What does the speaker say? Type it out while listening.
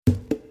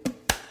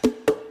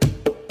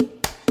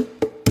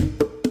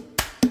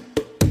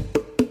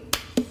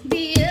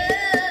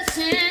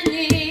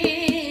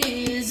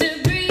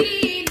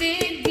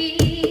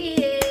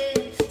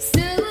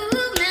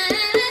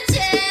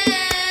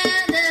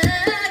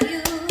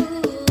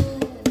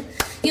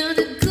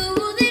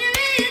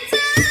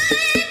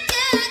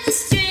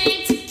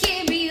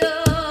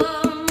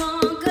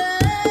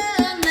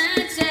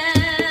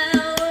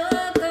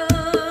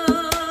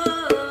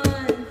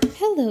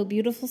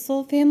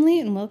soul family,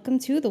 and welcome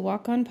to the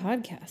Walk On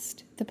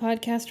Podcast, the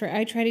podcast where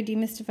I try to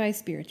demystify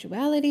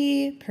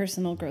spirituality,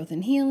 personal growth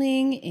and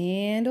healing,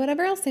 and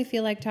whatever else I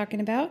feel like talking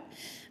about.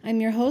 I'm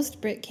your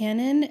host, Britt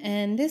Cannon,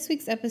 and this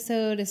week's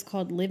episode is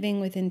called Living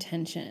with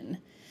Intention.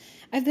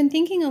 I've been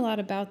thinking a lot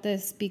about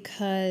this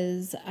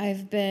because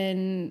I've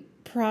been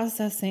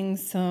processing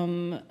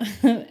some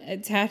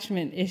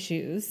attachment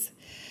issues.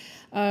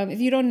 If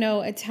you don't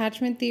know,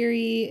 attachment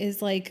theory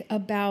is like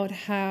about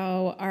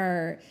how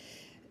our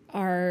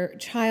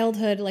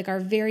childhood, like our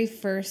very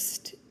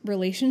first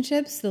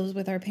relationships, those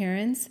with our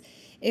parents,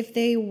 if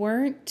they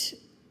weren't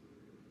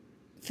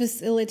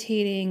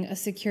facilitating a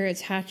secure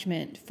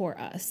attachment for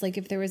us, like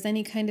if there was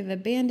any kind of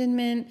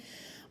abandonment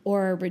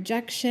or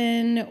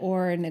rejection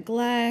or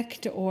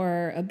neglect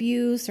or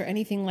abuse or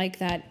anything like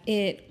that,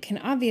 it can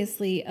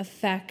obviously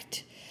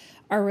affect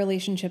our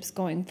relationships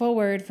going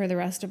forward for the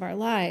rest of our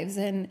lives.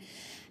 And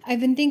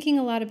I've been thinking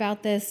a lot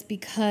about this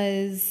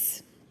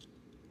because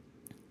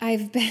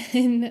I've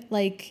been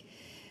like,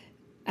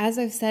 as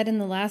I've said in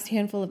the last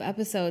handful of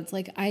episodes,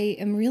 like I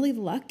am really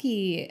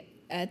lucky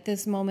at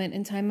this moment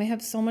in time. I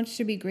have so much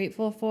to be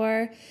grateful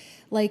for.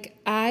 Like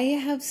I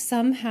have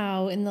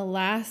somehow in the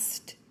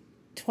last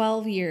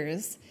 12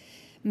 years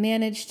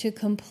managed to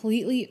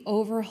completely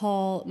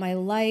overhaul my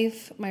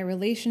life, my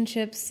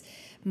relationships,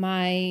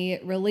 my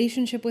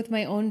relationship with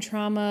my own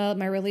trauma,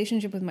 my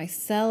relationship with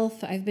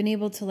myself. I've been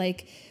able to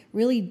like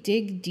really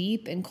dig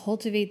deep and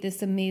cultivate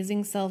this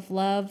amazing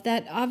self-love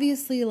that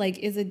obviously like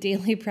is a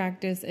daily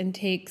practice and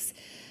takes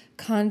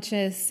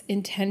conscious,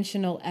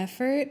 intentional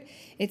effort.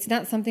 It's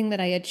not something that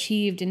I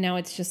achieved and now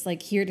it's just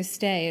like here to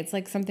stay. It's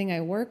like something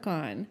I work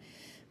on.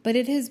 But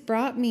it has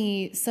brought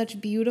me such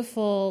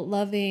beautiful,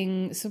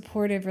 loving,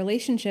 supportive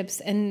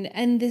relationships,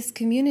 and this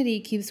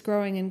community keeps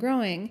growing and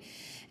growing.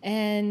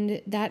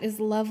 And that is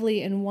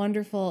lovely and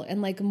wonderful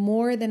and like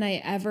more than I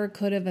ever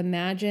could have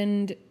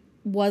imagined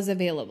was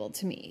available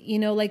to me. You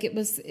know, like it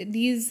was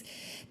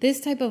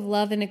this type of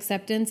love and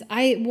acceptance.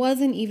 I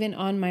wasn't even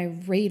on my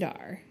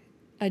radar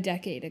a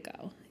decade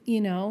ago,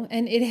 you know,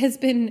 and it has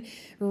been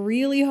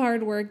really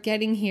hard work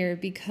getting here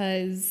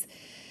because,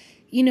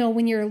 you know,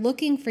 when you're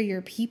looking for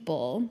your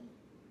people,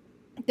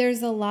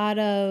 there's a lot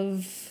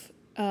of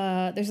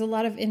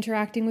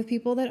interacting with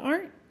people that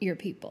aren't your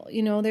people.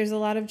 You know, there's a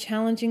lot of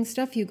challenging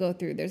stuff you go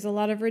through. There's a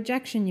lot of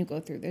rejection you go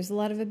through. There's a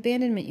lot of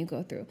abandonment you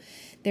go through.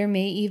 There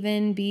may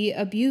even be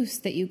abuse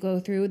that you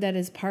go through that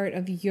is part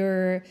of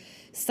your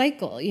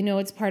cycle. You know,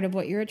 it's part of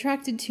what you're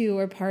attracted to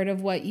or part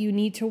of what you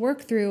need to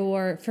work through.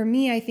 Or for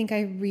me, I think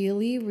I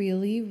really,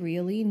 really,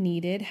 really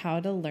needed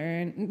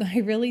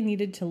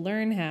to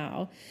learn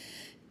how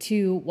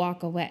to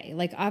walk away.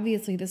 Like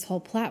obviously this whole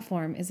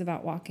platform is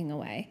about walking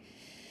away.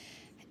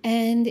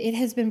 And it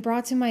has been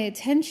brought to my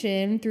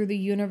attention through the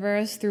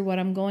universe, through what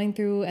I'm going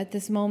through at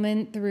this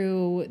moment,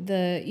 through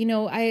the, you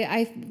know,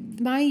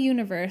 my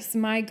universe,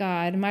 my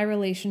God, my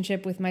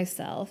relationship with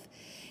myself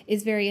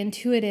is very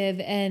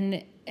intuitive.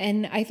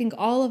 And I think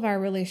all of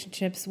our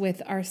relationships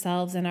with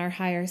ourselves and our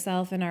higher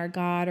self and our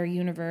God or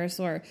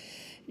universe or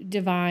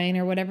divine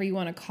or whatever you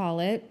want to call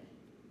it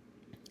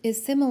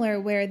is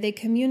similar, where they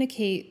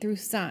communicate through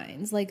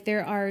signs. Like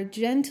there are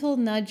gentle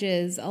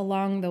nudges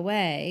along the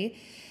way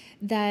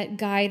that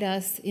guide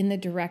us in the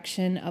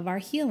direction of our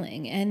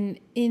healing. And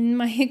in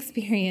my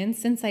experience,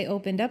 since I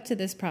opened up to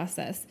this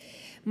process,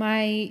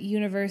 my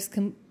universe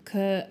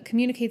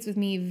communicates with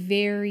me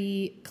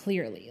very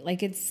clearly. Like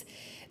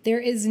there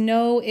is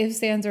no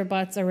ifs, ands, or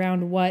buts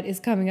around what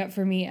is coming up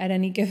for me at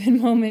any given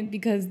moment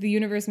because the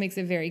universe makes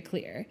it very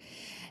clear.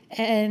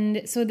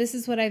 And so this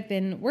is what I've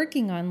been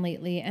working on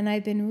lately. And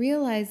I've been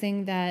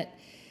realizing that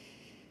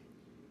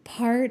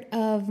part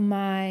of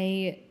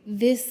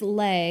this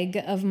leg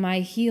of my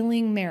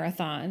healing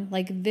marathon,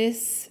 like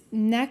this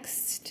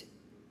next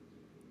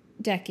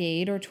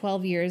decade or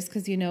 12 years,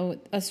 because, you know,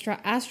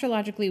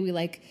 astrologically,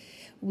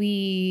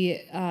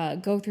 we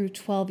go through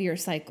 12-year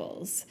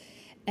cycles.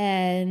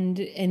 And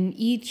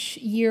each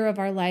year of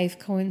our life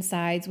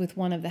coincides with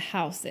one of the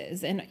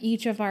houses. And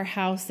each of our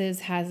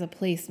houses has a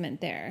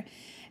placement there.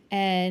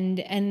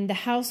 And the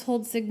house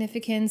holds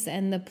significance,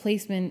 and the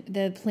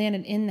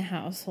planet in the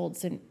house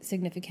holds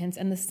significance,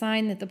 and the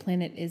sign that the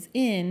planet is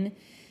in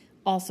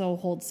also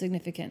holds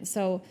significance.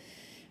 So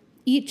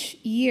each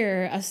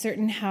year, a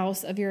certain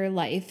house of your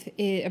life,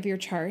 of your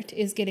chart,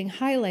 is getting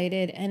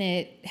highlighted, and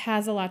it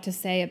has a lot to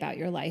say about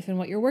your life and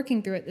what you're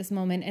working through at this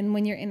moment. And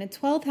when you're in a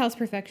 12th house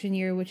perfection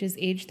year, which is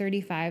age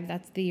 35,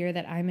 that's the year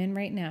that I'm in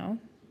right now,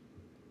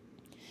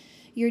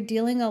 you're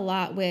dealing a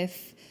lot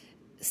with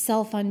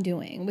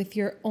self-undoing, with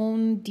your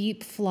own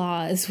deep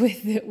flaws,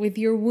 with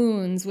your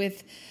wounds,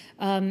 with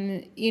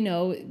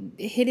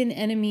hidden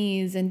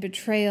enemies and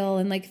betrayal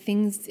and like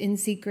things in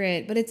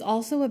secret. But it's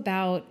also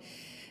about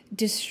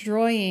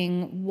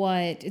destroying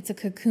it's a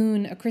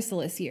cocoon, a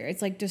chrysalis year.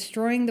 It's like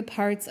destroying the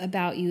parts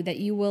about you that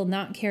you will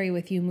not carry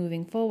with you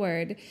moving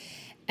forward,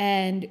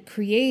 and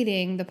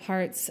creating the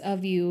parts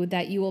of you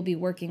that you will be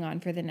working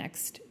on for the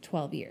next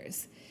 12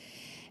 years.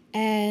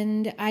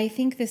 And I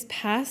think this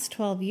past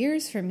 12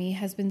 years for me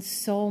has been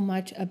so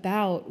much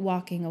about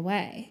walking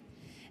away.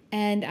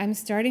 And I'm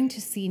starting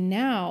to see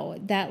now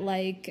that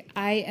like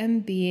I am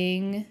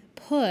being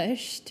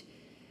pushed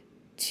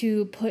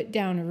to put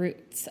down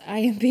roots. I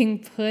am being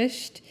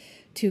pushed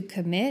to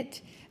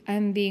commit.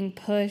 I'm being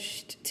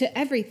pushed to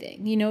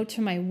everything,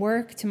 to my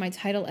work, to my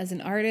title as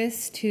an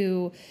artist,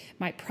 to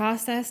my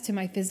process, to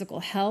my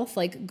physical health,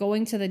 like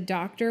going to the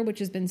doctor, which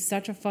has been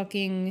such a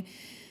fucking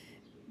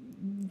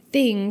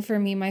thing for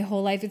me my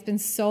whole life. It's been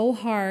so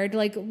hard,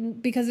 like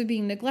because of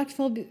being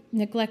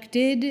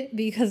neglected,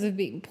 because of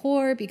being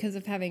poor, because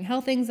of having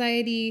health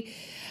anxiety.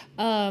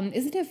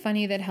 Isn't it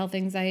funny that health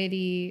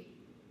anxiety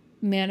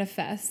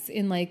manifests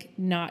in like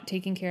not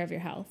taking care of your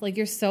health? Like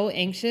you're so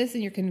anxious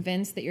and you're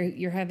convinced that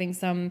you're having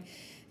some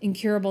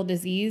incurable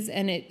disease,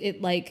 and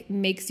it like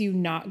makes you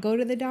not go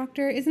to the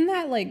doctor. Isn't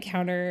that like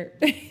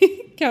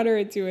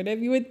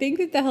counterintuitive? You would think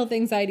that the health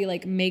anxiety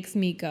like makes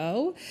me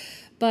go,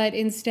 but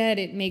instead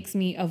it makes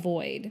me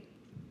avoid.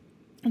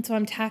 And so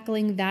I'm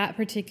tackling that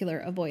particular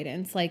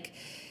avoidance, like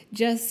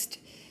just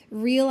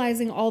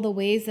realizing all the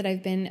ways that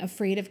I've been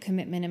afraid of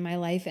commitment in my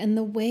life, and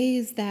the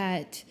ways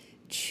that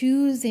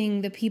choosing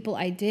the people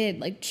I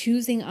did, like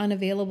choosing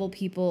unavailable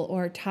people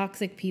or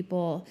toxic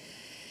people,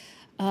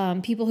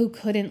 people who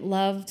couldn't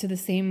love to the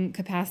same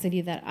capacity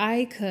that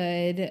I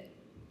could,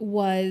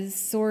 was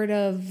sort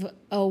of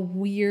a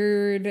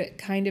weird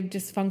kind of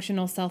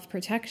dysfunctional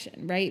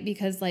self-protection, right?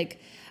 Because like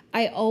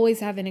I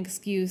always have an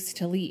excuse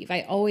to leave.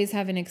 I always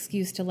have an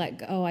excuse to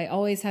let go. I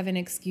always have an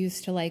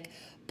excuse to like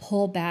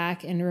pull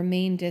back and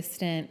remain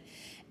distant.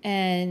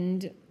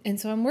 And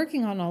so I'm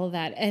working on all of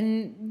that.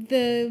 And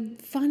the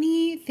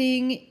funny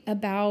thing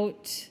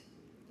about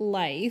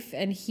life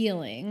and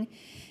healing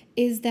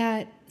is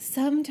that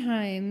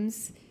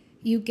sometimes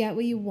you get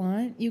what you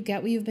want, you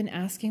get what you've been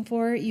asking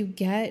for, you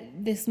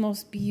get this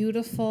most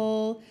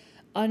beautiful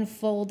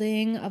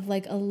unfolding of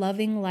like a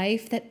loving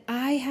life that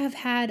I have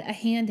had a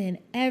hand in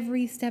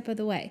every step of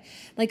the way.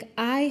 Like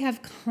I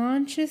have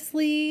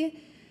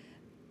consciously,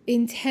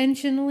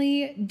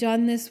 intentionally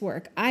done this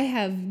work. I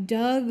have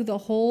dug the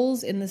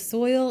holes in the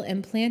soil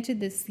and planted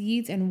the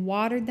seeds and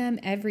watered them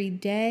every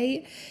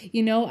day.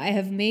 I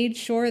have made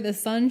sure the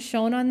sun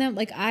shone on them.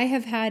 Like I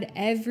have had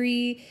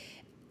every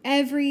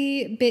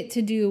bit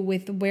to do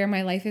with where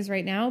my life is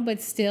right now,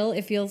 but still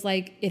it feels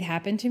like it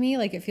happened to me.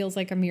 Like it feels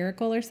like a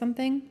miracle or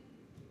something.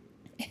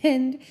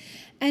 And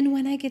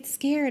when I get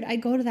scared, I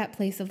go to that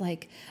place of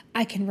like,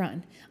 I can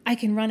run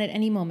at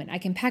any moment. I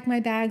can pack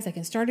my bags. I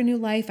can start a new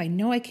life. I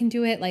know I can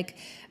do it. Like,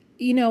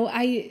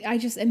 I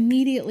just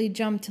immediately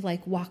jump to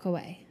like walk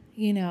away,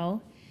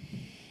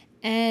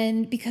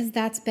 and because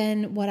that's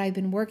been what I've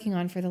been working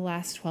on for the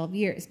last 12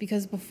 years,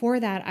 because before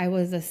that I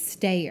was a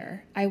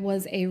stayer. I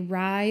was a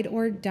ride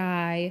or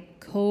die,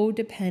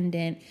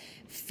 codependent,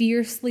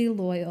 fiercely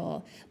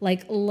loyal,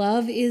 like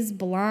love is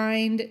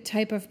blind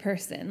type of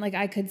person. Like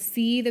I could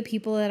see the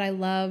people that I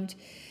loved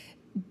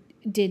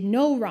did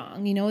no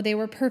wrong. They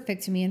were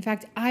perfect to me. In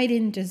fact, I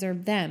didn't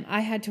deserve them. I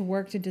had to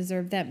work to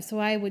deserve them. So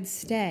I would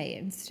stay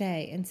and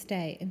stay and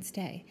stay and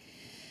stay.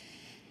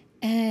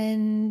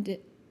 And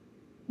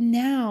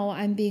now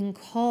I'm being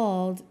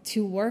called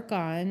to work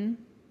on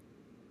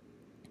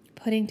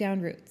putting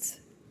down roots,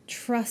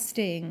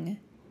 trusting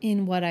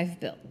in what I've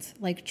built,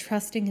 like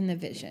trusting in the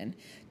vision,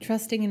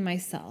 trusting in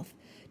myself,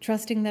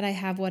 trusting that I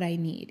have what I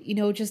need,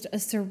 just a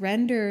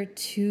surrender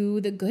to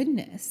the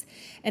goodness.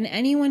 And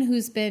anyone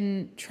who's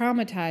been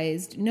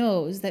traumatized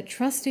knows that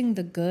trusting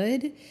the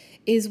good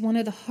is one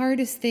of the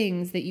hardest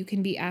things that you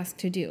can be asked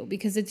to do,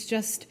 because it's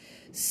just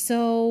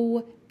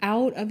so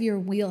out of your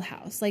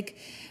wheelhouse. Like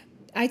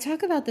I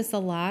talk about this a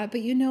lot,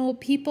 but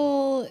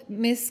people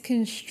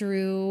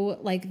misconstrue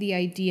like the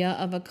idea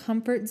of a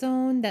comfort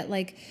zone, that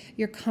like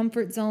your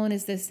comfort zone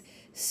is this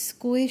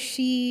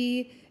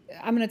squishy,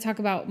 I'm going to talk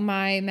about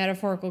my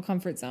metaphorical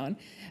comfort zone,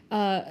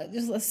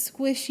 just a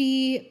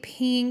squishy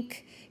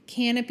pink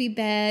canopy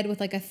bed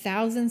with like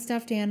 1,000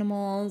 stuffed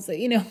animals,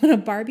 in a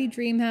Barbie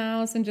dream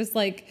house, and just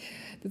like,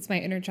 that's my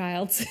inner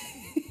child's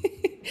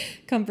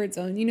comfort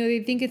zone.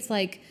 They think it's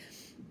like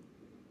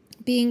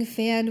being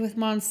fanned with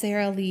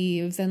Monstera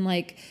leaves and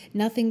like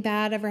nothing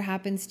bad ever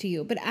happens to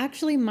you. But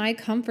actually my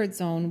comfort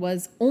zone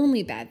was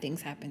only bad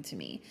things happen to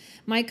me.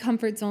 My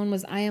comfort zone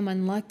was I am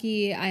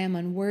unlucky, I am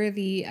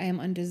unworthy, I am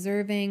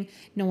undeserving,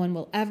 no one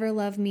will ever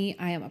love me,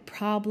 I am a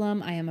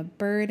problem, I am a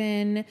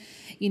burden,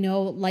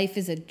 life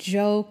is a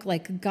joke,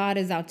 like God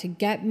is out to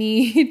get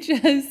me,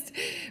 just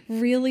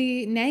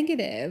really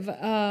negative.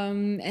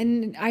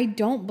 And I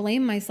don't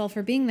blame myself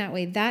for being that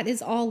way. That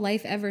is all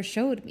life ever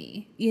showed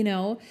me,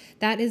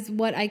 that is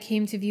what I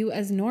came to view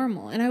as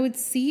normal. And I would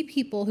see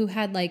people who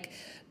had like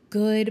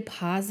good,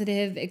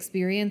 positive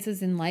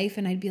experiences in life,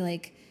 and I'd be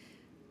like,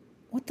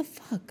 what the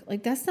fuck?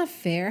 Like, that's not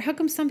fair. How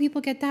come some people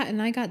get that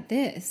and I got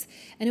this?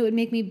 And it would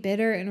make me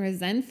bitter and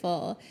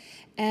resentful.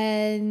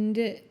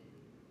 And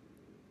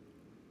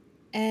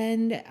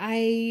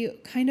I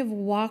kind of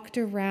walked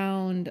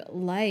around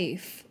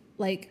life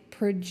like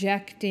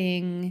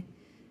projecting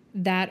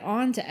that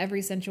on to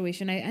every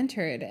situation I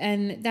entered.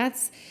 And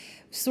that's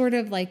sort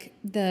of like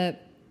the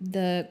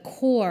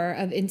core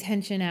of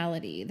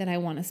intentionality that I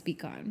want to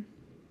speak on.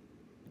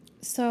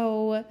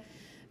 So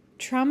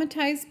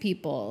traumatized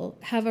people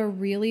have a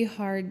really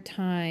hard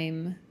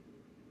time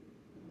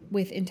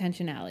with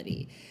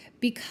intentionality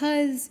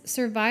because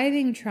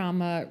surviving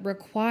trauma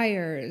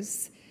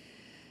requires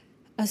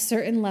a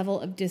certain level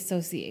of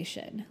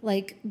dissociation.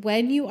 Like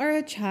when you are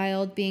a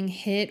child being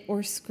hit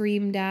or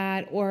screamed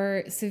at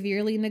or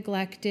severely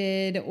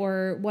neglected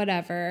or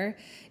whatever,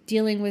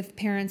 dealing with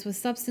parents with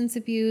substance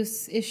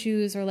abuse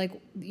issues or like,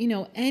 you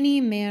know, any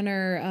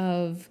manner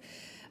of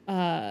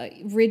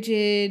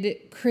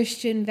rigid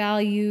Christian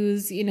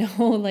values, you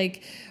know,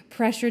 like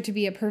pressure to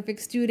be a perfect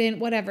student,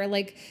 whatever.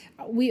 Like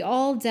we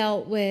all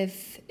dealt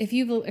with, if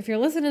you're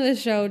listening to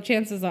this show,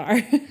 chances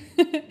are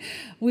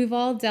we've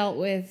all dealt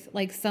with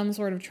like some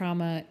sort of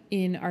trauma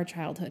in our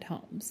childhood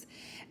homes.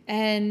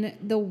 And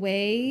the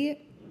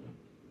way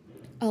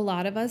a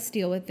lot of us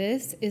deal with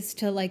this is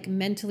to like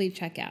mentally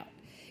check out.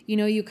 You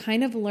know, you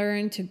kind of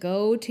learn to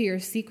go to your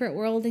secret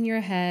world in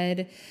your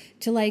head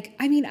to like,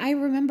 I mean, I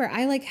remember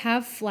I like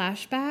have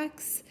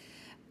flashbacks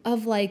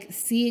of like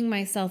seeing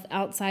myself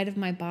outside of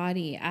my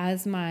body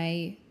as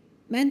my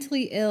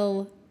mentally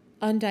ill,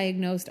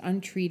 undiagnosed,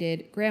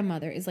 untreated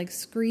grandmother is like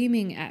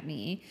screaming at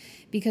me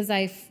because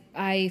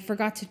I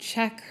forgot to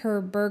check her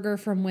burger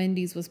from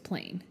Wendy's was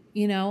plain,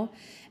 you know,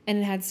 and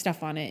it had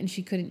stuff on it and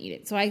she couldn't eat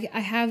it. So I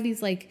have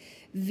these like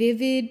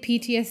vivid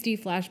PTSD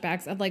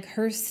flashbacks of like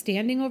her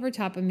standing over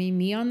top of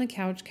me on the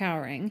couch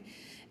cowering,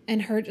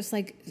 and her just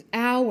like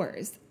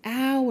hours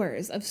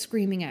of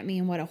screaming at me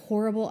and what a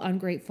horrible,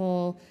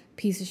 ungrateful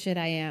piece of shit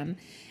I am.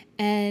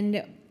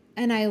 And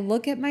I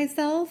look at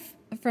myself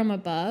from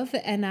above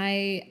and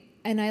I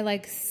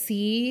like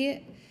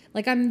see,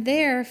 like I'm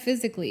there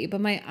physically, but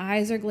my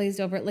eyes are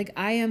glazed over. Like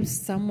I am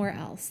somewhere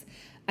else.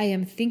 I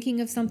am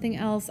thinking of something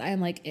else. I am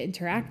like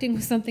interacting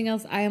with something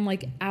else. I am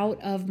like out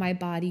of my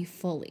body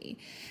fully.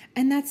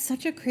 And that's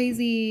such a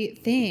crazy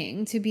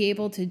thing to be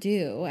able to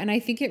do. And I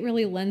think it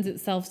really lends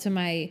itself to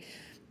my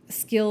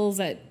skills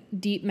at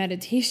deep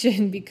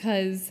meditation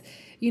because,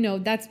 you know,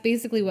 that's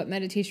basically what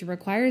meditation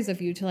requires of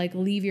you, to like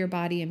leave your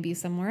body and be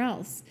somewhere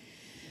else.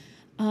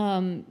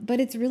 But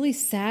it's really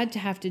sad to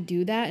have to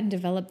do that and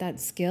develop that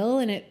skill.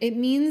 And it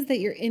means that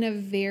you're in a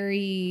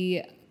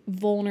very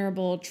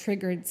vulnerable,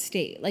 triggered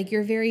state. Like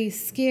you're very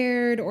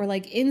scared or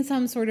like in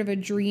some sort of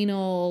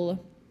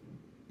adrenal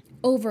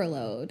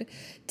overload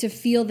to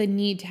feel the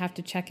need to have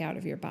to check out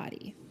of your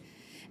body.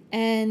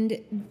 And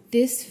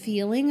this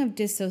feeling of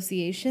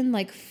dissociation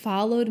like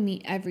followed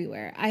me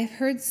everywhere. I've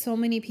heard so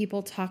many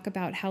people talk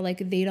about how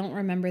like they don't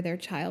remember their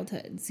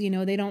childhoods. You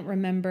know, they don't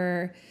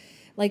remember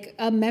like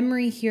a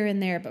memory here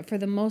and there, but for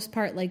the most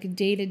part, like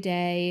day to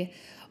day,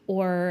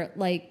 or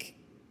like,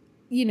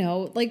 you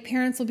know, like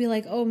parents will be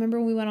like, oh, remember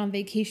when we went on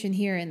vacation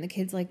here? And the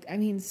kid's like, I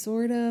mean,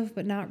 sort of,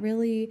 but not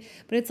really.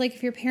 But it's like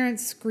if your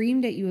parents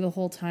screamed at you the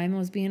whole time and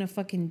was being a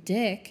fucking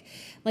dick,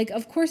 like,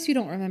 of course you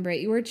don't remember it.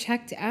 You were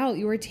checked out.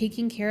 You were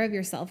taking care of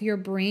yourself. Your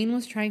brain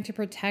was trying to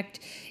protect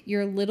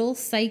your little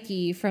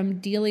psyche from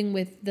dealing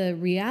with the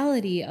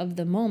reality of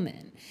the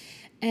moment.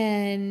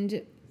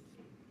 And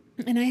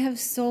I have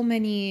so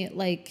many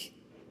like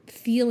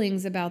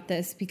feelings about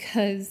this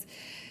because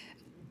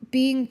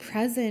being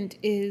present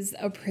is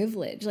a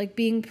privilege. Like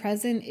being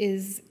present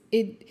is,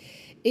 it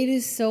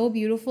is so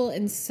beautiful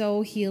and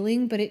so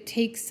healing, but it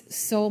takes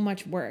so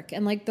much work.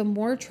 And like the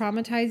more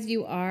traumatized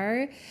you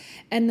are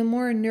and the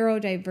more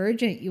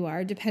neurodivergent you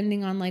are,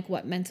 depending on like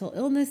what mental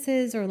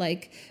illnesses or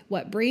like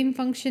what brain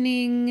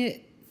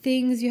functioning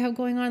things you have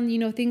going on, you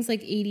know, things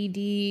like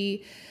ADD,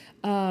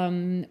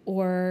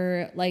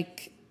 or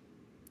like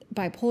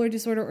bipolar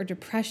disorder or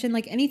depression,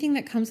 like anything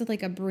that comes with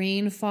like a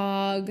brain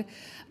fog,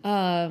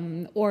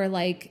 or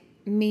like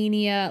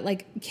mania,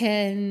 like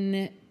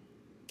can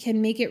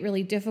make it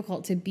really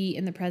difficult to be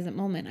in the present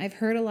moment. I've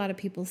heard a lot of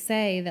people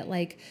say that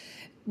like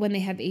when they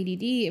have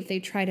ADD, if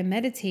they try to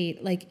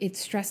meditate, like it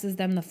stresses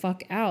them the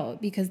fuck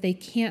out because they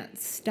can't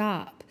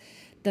stop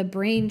the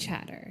brain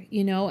chatter,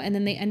 you know, and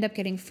then they end up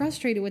getting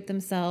frustrated with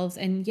themselves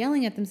and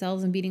yelling at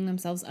themselves and beating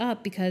themselves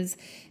up because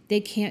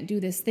they can't do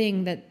this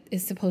thing that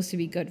is supposed to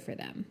be good for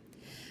them.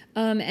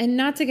 And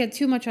not to get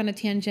too much on a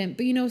tangent,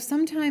 but, you know,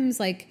 sometimes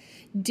like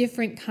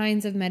different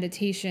kinds of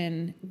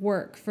meditation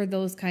work for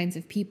those kinds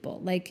of people.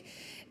 Like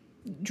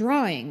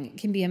drawing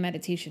can be a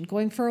meditation.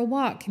 Going for a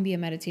walk can be a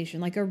meditation.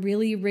 Like a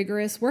really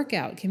rigorous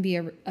workout can be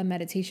a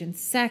meditation.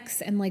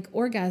 Sex and like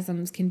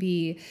orgasms can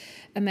be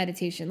a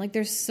meditation. Like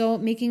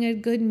making a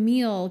good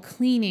meal,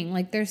 cleaning,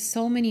 like there's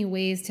so many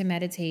ways to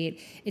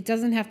meditate. It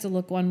doesn't have to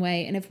look one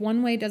way. And if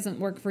one way doesn't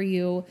work for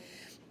you,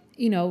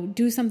 you know,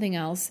 do something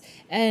else.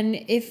 And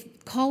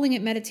if calling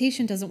it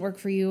meditation doesn't work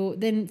for you,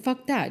 then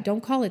fuck that.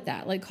 Don't call it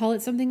that. Like call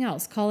it something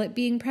else. Call it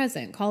being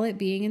present. Call it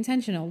being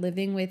intentional,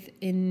 living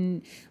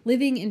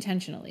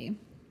intentionally.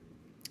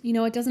 You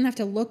know, it doesn't have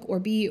to look or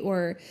be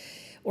or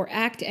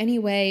act any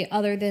way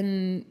other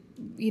than,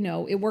 you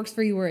know, it works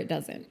for you or it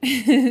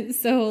doesn't.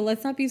 So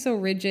let's not be so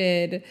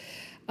rigid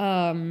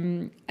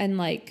and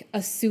like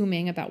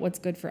assuming about what's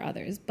good for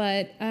others.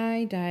 But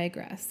I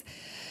digress.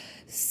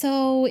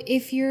 So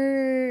if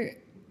you're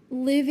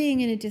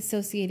living in a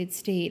dissociated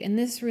state, and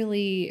this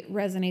really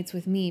resonates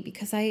with me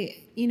because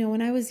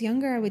when I was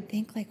younger, I would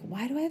think like,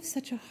 why do I have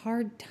such a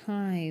hard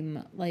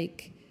time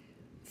like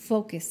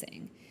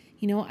focusing?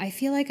 I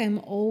feel like I'm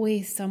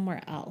always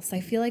somewhere else. I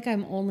feel like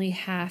I'm only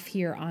half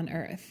here on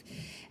earth.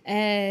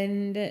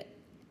 And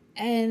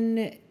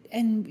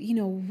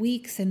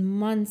weeks and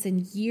months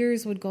and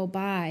years would go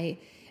by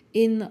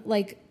in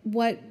like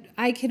what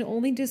I can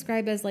only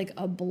describe as like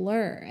a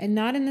blur, and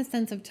not in the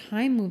sense of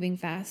time moving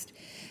fast,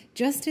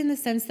 just in the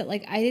sense that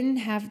like I didn't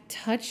have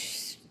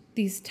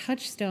these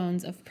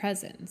touchstones of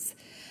presence.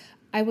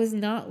 I was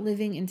not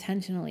living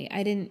intentionally.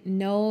 I didn't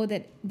know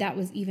that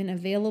was even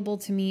available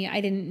to me. I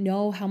didn't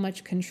know how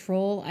much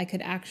control I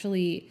could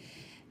actually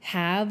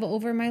have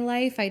over my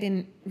life. I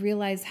didn't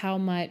realize how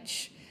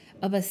much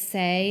of a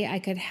say I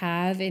could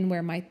have in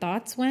where my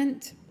thoughts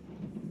went.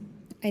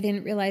 I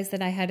didn't realize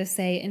that I had a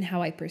say in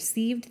how I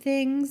perceived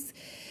things,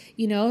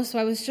 so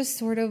I was just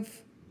sort of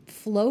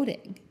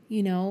floating,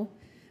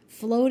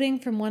 floating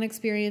from one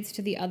experience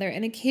to the other.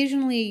 And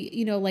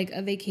occasionally, like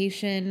a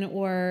vacation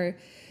or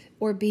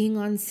being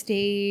on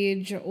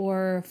stage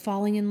or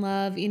falling in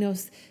love,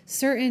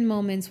 certain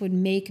moments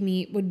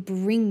would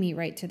bring me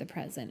right to the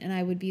present. And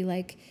I would be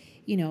like,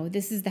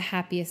 this is the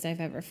happiest I've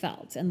ever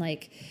felt. And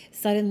like,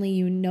 suddenly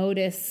you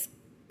notice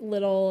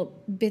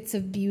little bits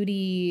of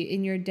beauty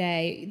in your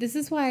day. This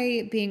is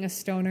why being a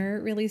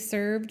stoner really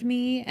served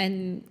me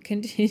and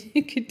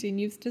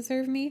continues to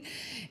serve me,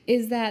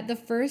 is that the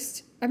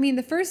first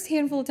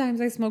handful of times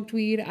I smoked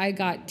weed, I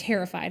got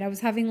terrified. I was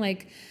having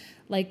like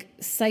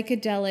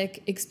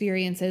psychedelic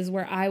experiences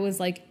where I was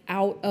like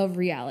out of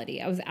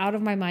reality. I was out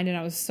of my mind and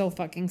I was so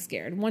fucking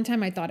scared. One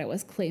time I thought it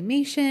was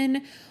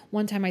claymation.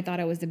 One time I thought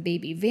I was a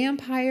baby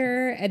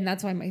vampire, and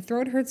that's why my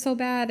throat hurt so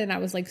bad. And I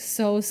was like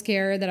so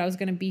scared that I was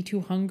going to be too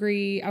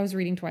hungry. I was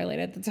reading Twilight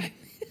at the time.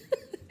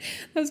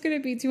 I was going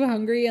to be too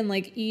hungry and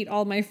like eat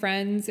all my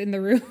friends in the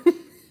room.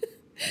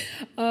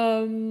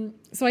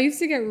 So I used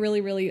to get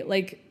really, really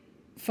like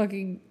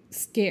fucking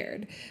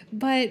scared.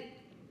 But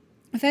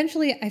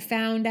eventually I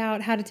found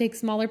out how to take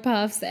smaller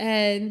puffs,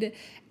 and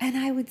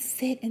I would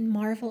sit and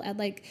marvel at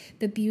like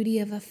the beauty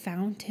of a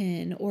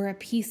fountain or a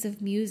piece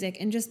of music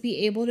and just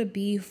be able to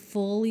be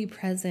fully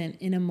present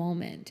in a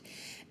moment.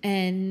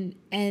 And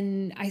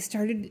I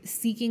started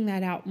seeking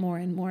that out more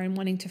and more and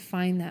wanting to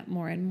find that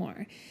more and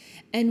more.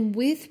 And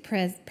with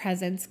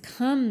presence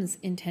comes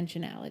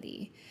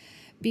intentionality,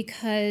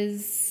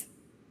 because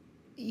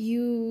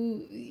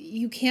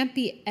you can't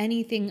be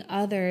anything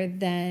other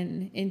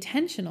than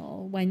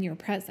intentional when you're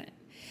present,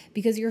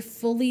 because you're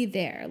fully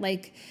there.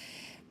 Like,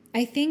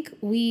 I think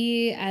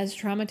we as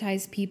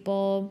traumatized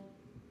people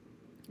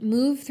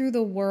move through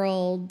the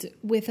world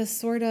with a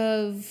sort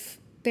of,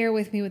 bear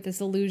with me with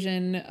this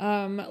illusion,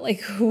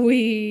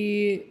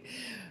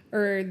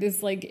 or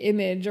this like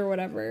image or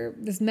whatever,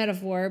 this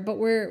metaphor, but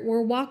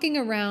we're walking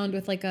around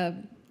with like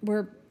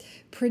we're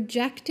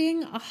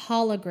projecting a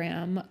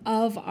hologram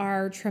of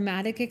our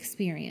traumatic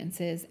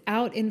experiences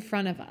out in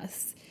front of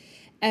us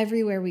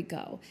everywhere we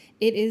go.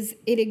 It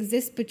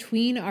exists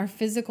between our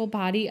physical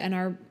body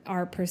and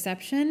our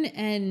perception,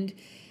 and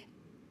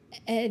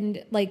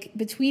like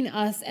between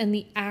us and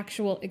the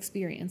actual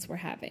experience we're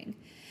having.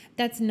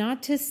 That's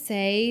not to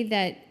say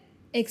that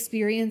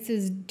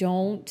experiences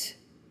don't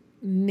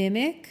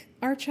mimic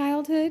our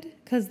childhood,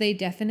 because they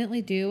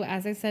definitely do.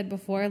 As I said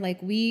before,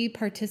 like, we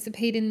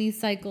participate in these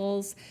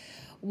cycles.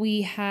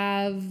 We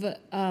have,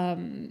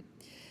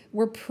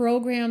 we're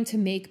programmed to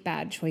make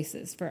bad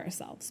choices for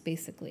ourselves,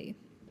 basically.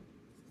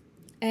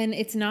 And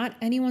it's not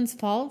anyone's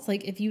fault.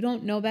 Like, if you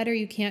don't know better,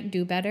 you can't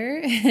do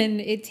better.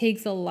 And it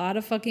takes a lot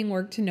of fucking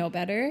work to know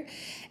better,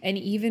 and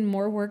even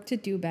more work to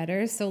do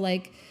better. So,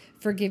 like,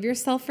 forgive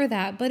yourself for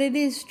that. But it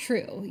is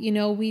true. You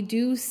know, we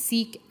do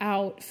seek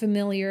out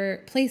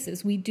familiar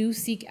places. We do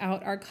seek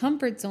out our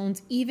comfort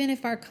zones, even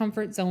if our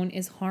comfort zone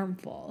is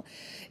harmful.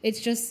 It's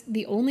just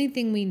the only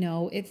thing we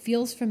know. It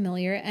feels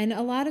familiar. And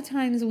a lot of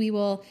times we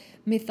will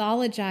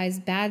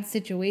mythologize bad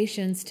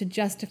situations to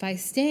justify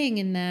staying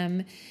in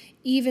them,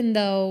 even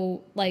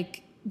though,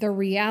 like, the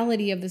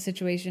reality of the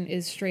situation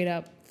is straight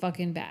up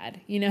fucking bad,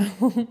 you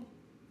know?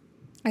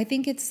 I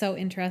think it's so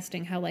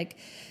interesting how, like,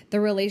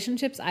 the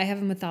relationships I have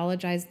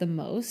mythologized the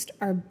most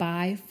are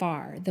by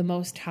far the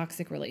most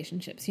toxic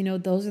relationships. You know,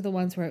 those are the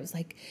ones where it was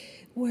like,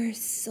 we're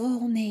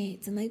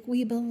soulmates and, like,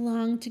 we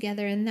belong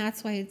together, and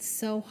that's why it's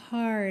so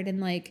hard.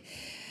 And, like,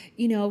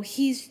 you know,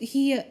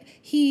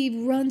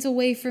 he runs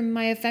away from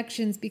my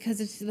affections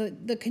because it's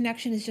the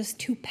connection is just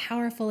too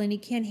powerful and he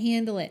can't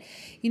handle it,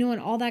 you know,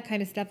 and all that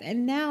kind of stuff.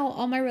 And now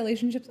all my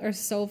relationships are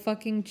so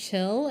fucking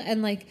chill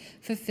and, like,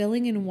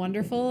 fulfilling and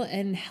wonderful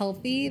and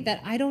healthy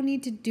that I don't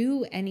need to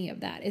do any of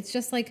that. It's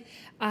just like,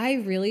 I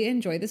really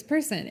enjoy this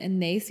person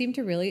and they seem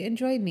to really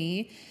enjoy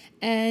me.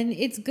 and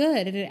it's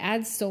good and it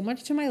adds so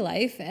much to my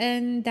life,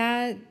 and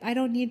that I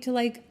don't need to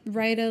like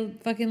write a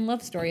fucking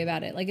love story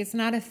about it. Like, it's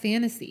not a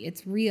fantasy,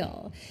 it's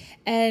real.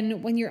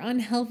 And when you're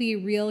unhealthy,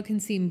 real can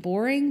seem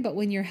boring, but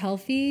when you're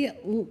healthy,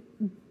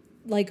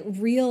 like,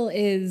 real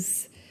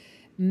is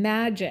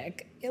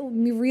magic.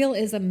 Real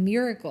is a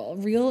miracle.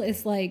 Real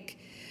is like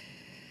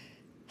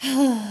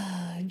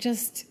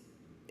just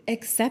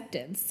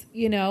acceptance,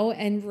 you know,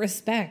 and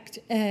respect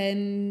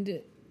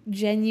and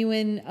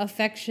genuine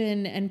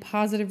affection and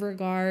positive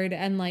regard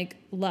and like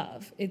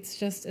love. It's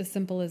just as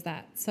simple as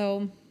that.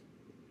 So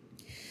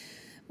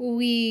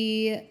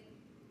whether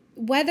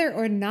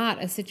or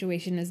not a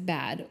situation is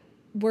bad,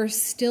 we're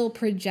still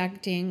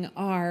projecting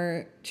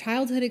our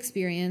childhood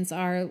experience,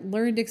 our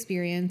learned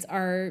experience,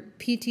 our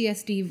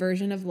PTSD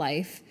version of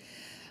life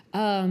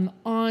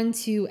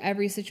onto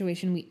every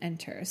situation we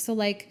enter. So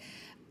like,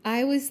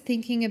 I was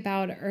thinking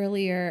about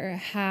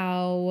earlier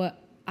how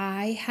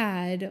I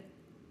had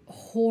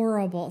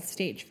horrible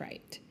stage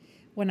fright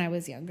when I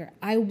was younger.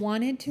 I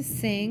wanted to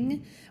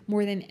sing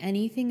more than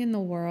anything in the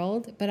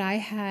world, but I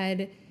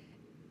had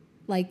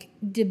like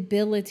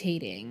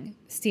debilitating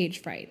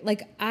stage fright.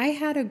 Like, I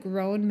had a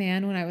grown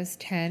man when I was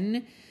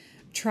 10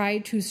 try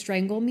to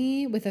strangle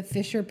me with a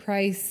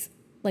Fisher-Price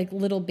like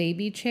little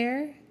baby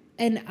chair.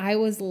 And I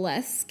was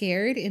less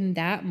scared in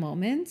that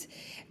moment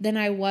than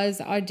I was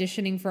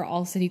auditioning for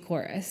All City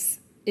Chorus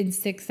in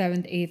 6th,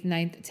 7th, 8th,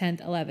 9th,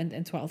 10th, 11th,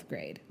 and 12th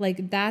grade.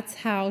 Like, that's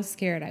how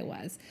scared I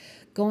was.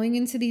 Going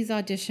into these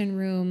audition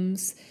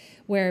rooms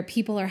where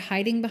people are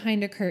hiding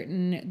behind a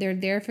curtain, they're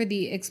there for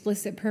the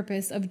explicit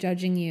purpose of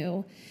judging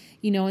you,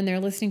 you know, and they're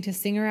listening to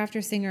singer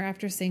after singer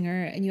after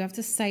singer, and you have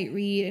to sight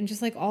read and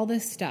just like all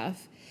this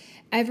stuff.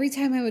 Every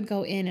time I would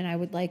go in and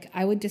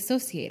I would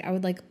dissociate. I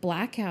would like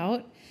black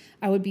out.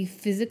 I would be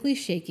physically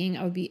shaking.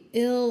 I would be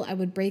ill. I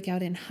would break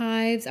out in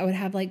hives. I would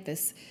have like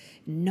this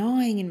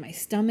gnawing in my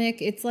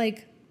stomach. It's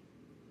like,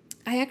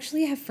 I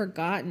actually have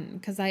forgotten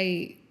because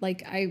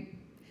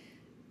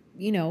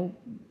you know,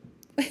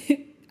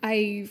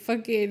 I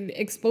fucking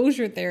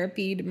exposure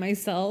therapied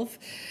myself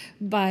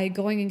by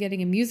going and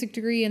getting a music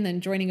degree and then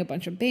joining a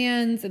bunch of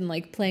bands and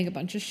like playing a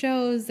bunch of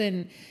shows.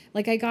 And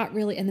like, I got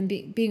really, and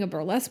then being a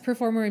burlesque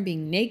performer and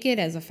being naked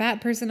as a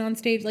fat person on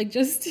stage, like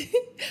just,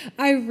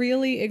 I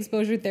really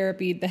exposure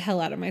therapied the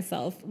hell out of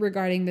myself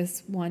regarding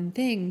this one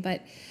thing.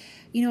 But,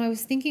 you know, I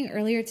was thinking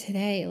earlier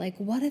today, like,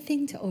 what a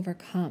thing to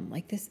overcome.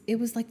 Like this, it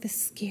was like the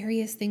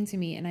scariest thing to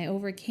me and I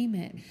overcame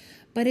it.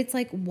 But it's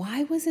like,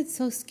 why was it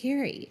so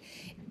scary?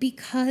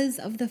 Because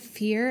of the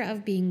fear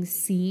of being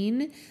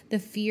seen, the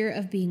fear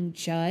of being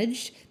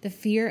judged, the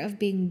fear of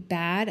being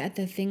bad at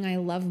the thing I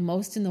love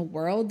most in the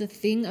world, the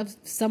thing of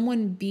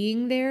someone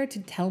being there to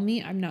tell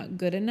me I'm not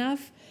good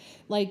enough.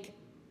 Like,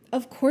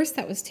 of course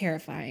that was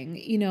terrifying.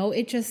 You know,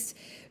 it just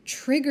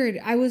triggered,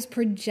 I was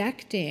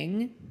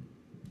projecting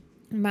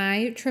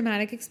my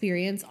traumatic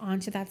experience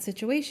onto that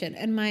situation.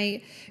 And my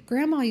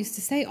grandma used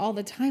to say all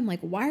the time,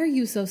 like, why are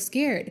you so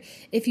scared?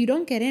 If you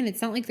don't get in,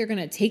 it's not like they're going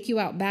to take you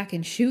out back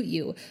and shoot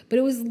you. But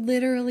it was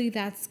literally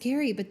that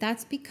scary. But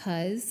that's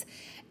because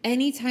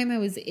anytime I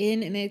was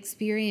in an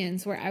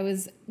experience where I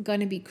was going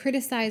to be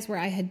criticized, where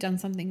I had done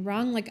something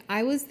wrong, like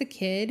I was the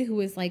kid who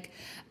was like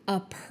a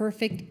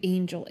perfect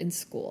angel in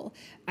school.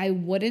 I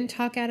wouldn't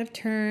talk out of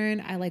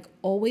turn. I like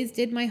always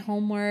did my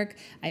homework.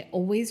 I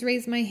always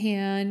raised my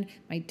hand.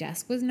 My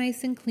desk was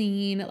nice and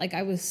clean. Like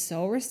I was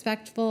so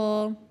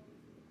respectful.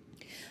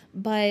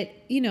 But,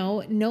 you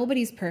know,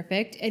 nobody's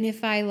perfect. And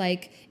if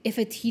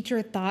a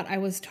teacher thought I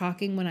was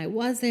talking when I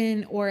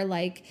wasn't, or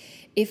like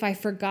if I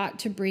forgot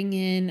to bring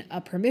in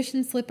a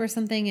permission slip or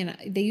something, and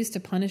they used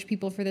to punish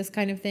people for this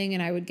kind of thing,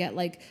 and I would get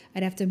like,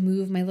 I'd have to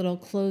move my little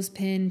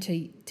clothespin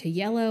to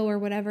yellow or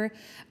whatever,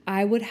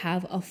 I would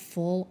have a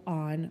full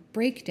on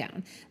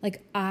breakdown.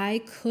 Like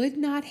I could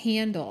not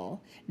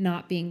handle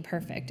not being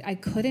perfect. I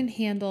couldn't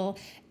handle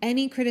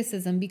any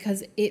criticism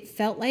because it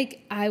felt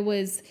like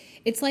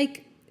it's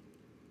like,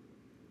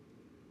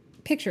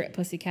 picture it,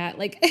 pussycat,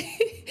 like,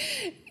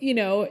 you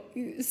know,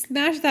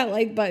 smash that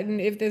like button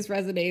if this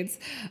resonates.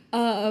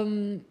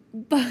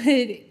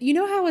 But you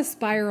know how a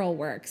spiral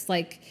works.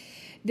 Like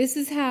this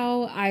is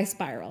how I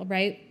spiral,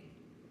 right?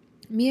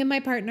 Me and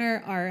my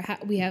partner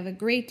we have a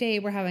great day.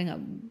 We're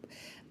having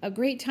a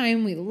great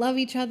time. We love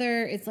each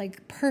other. It's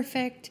like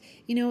perfect.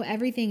 You know,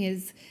 everything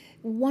is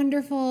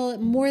wonderful,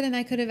 more than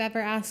I could have ever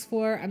asked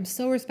for. I'm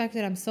so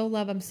respected. I'm so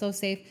loved. I'm so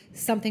safe.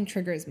 Something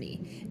triggers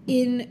me.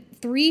 In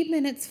 3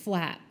 minutes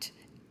flat,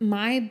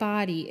 my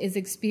body is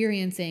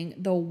experiencing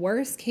the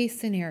worst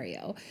case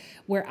scenario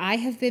where I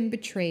have been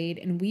betrayed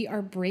and we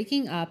are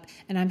breaking up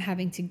and I'm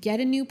having to get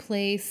a new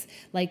place,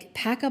 like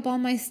pack up all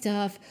my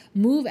stuff,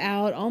 move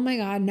out. Oh my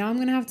God, now I'm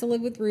going to have to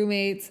live with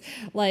roommates.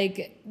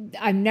 Like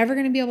I'm never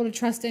going to be able to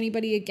trust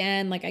anybody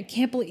again. Like I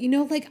can't believe, you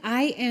know, like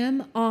I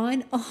am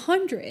on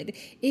 100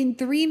 in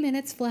 3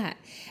 minutes flat.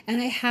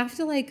 And I have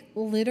to like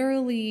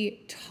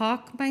literally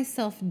talk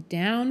myself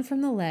down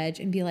from the ledge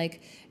and be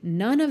like,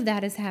 none of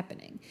that is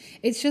happening.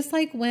 It's just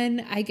like when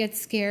I get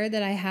scared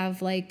that I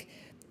have like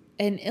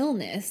an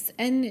illness.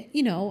 And,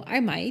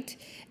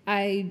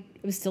 I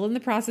was still in the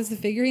process of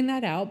figuring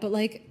that out, but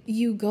like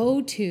you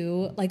go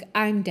to like,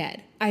 I'm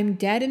dead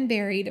and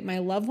buried. My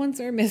loved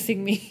ones are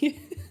missing me.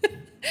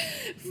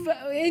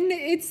 And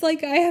it's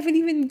like, I haven't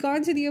even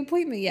gone to the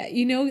appointment yet.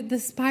 The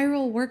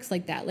spiral works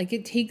like that. Like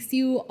it takes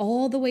you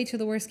all the way to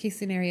the worst case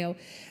scenario.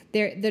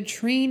 The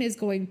train is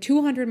going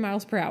 200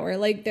 miles per hour.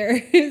 Like there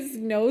is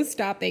no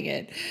stopping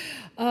it.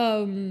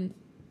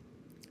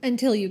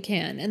 Until you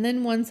can. And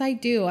then once I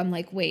do, I'm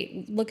like,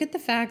 wait, look at the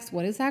facts.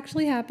 What is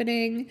actually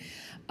happening?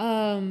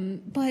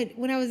 But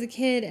when I was a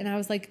kid and I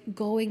was like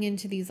going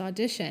into these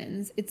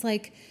auditions, it's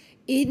like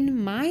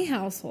in my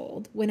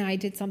household, when I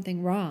did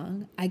something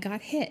wrong, I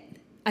got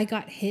hit. I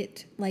got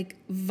hit like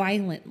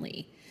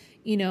violently,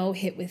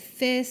 hit with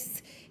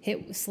fists,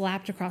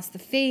 slapped across the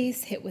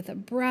face, hit with a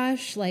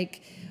brush,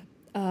 like,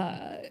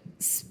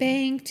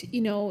 spanked,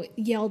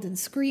 yelled and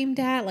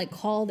screamed at, like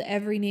called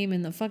every name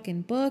in the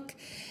fucking book.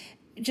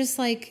 Just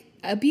like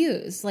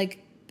abuse,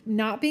 like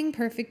not being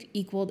perfect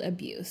equaled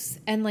abuse.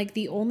 And like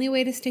the only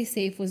way to stay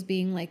safe was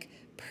being like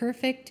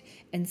perfect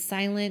and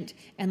silent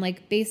and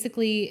like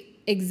basically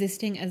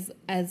existing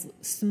as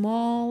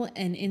small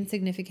and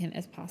insignificant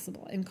as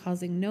possible and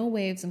causing no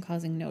waves and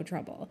causing no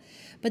trouble.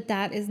 But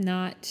that is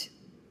not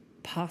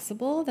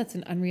possible. That's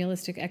an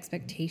unrealistic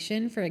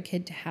expectation for a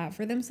kid to have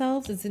for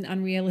themselves. It's an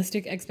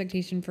unrealistic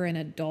expectation for an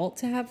adult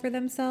to have for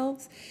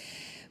themselves.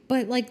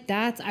 But like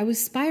I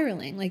was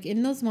spiraling. Like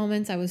in those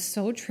moments, I was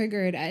so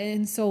triggered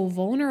and so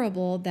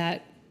vulnerable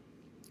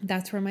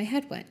that's where my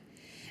head went.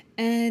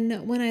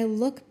 And when I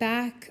look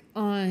back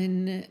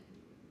on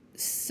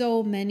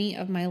so many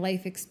of my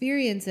life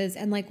experiences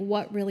and like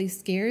what really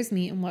scares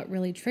me and what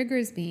really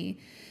triggers me,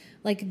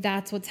 like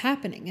that's what's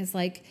happening is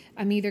like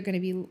I'm either going to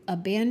be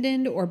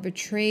abandoned or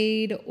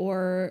betrayed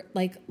or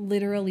like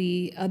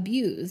literally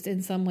abused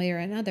in some way or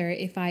another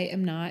if I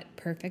am not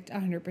perfect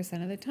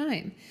 100% of the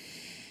time.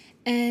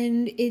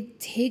 And it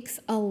takes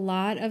a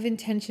lot of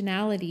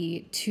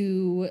intentionality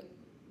to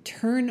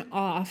turn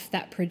off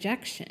that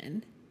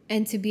projection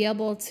and to be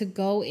able to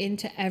go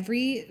into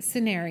every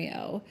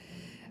scenario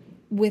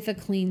with a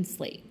clean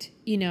slate,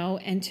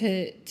 and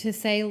to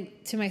say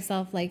to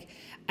myself, like,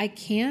 I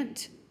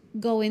can't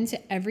go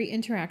into every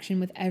interaction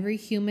with every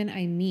human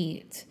I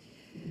meet,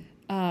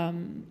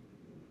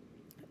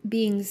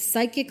 being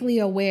psychically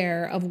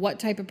aware of what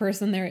type of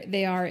person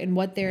they are and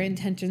what their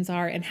intentions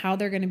are and how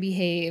they're going to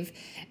behave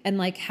and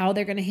like how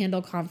they're going to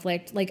handle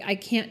conflict. Like I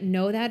can't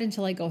know that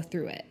until I go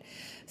through it.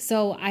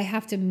 So I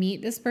have to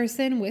meet this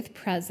person with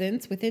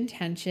presence, with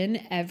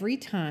intention every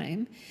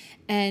time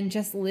and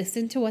just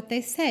listen to what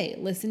they say,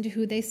 listen to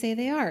who they say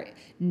they are,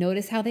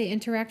 notice how they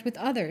interact with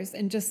others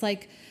and just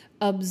like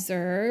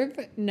observe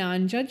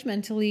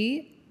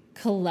non-judgmentally,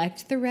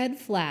 collect the red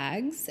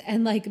flags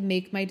and like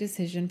make my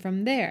decision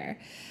from there.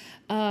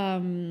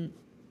 I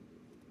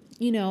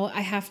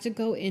have to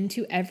go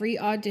into every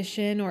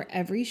audition or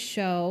every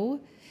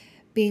show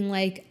being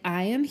like,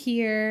 I am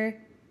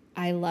here.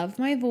 I love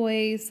my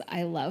voice.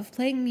 I love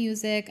playing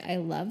music. I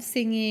love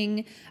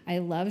singing. I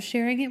love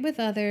sharing it with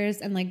others.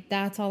 And like,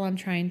 that's all I'm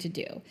trying to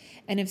do.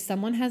 And if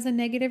someone has a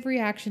negative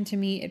reaction to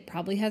me, it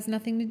probably has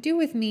nothing to do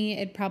with me.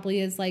 It probably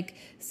is like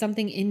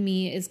something in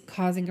me is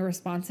causing a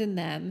response in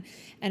them.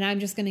 And I'm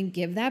just going to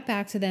give that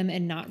back to them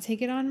and not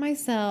take it on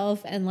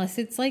myself unless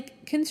it's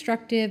like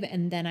constructive.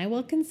 And then I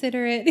will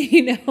consider it.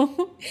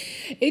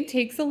 It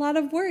takes a lot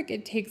of work.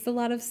 It takes a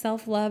lot of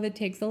self-love. It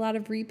takes a lot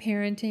of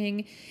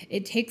reparenting.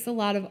 It takes a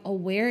lot of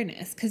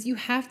awareness because you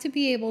have to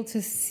be able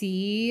to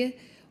see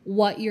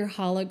what your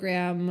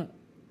hologram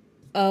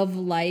of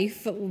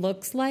life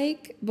looks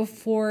like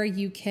before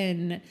you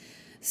can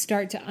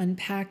start to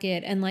unpack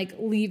it and like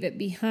leave it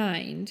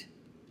behind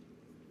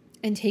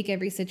and take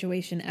every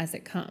situation as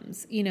it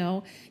comes.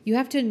 You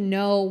have to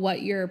know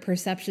what your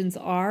perceptions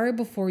are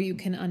before you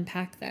can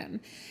unpack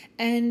them.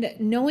 And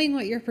knowing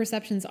what your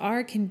perceptions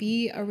are can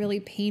be a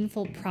really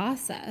painful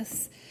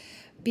process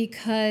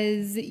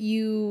because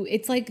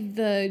it's like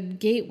the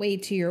gateway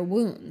to your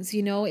wounds.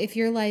 If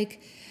you're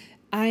like,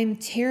 I'm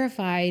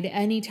terrified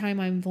anytime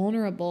I'm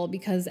vulnerable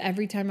because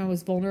every time I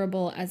was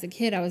vulnerable as a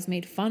kid, I was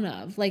made fun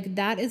of. Like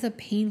that is a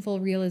painful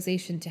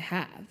realization to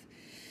have,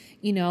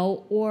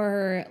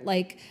 or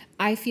like,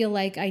 I feel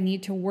like I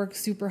need to work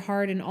super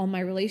hard in all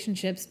my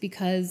relationships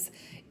because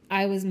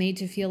I was made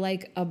to feel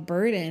like a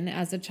burden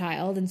as a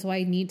child. And so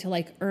I need to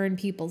like earn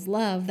people's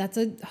love. That's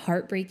a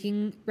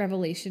heartbreaking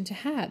revelation to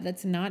have.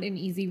 That's not an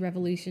easy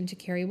revelation to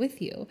carry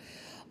with you.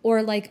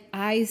 Or like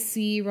I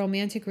see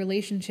romantic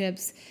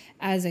relationships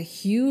as a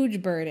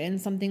huge burden,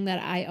 something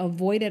that I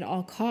avoid at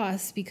all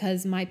costs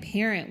because my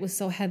parent was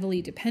so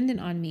heavily dependent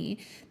on me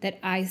that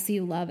I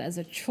see love as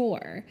a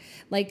chore.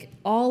 Like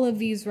all of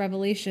these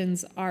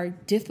revelations are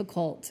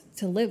difficult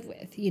to live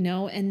with,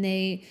 and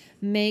they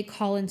may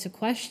call into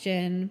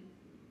question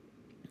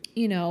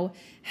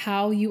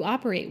how you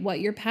operate, what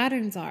your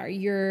patterns are,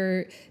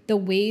 the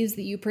ways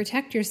that you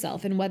protect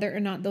yourself, and whether or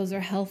not those are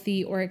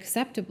healthy or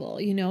acceptable.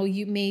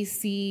 You may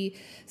see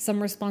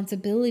some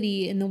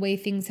responsibility in the way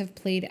things have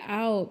played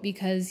out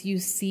because you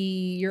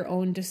see your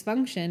own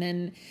dysfunction,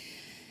 and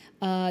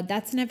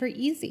that's never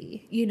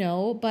easy,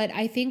 but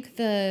I think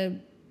the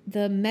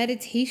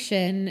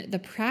meditation, the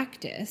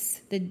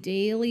practice, the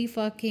daily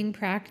fucking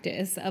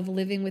practice of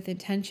living with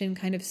intention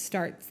kind of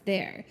starts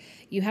there.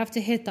 You have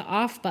to hit the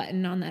off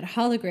button on that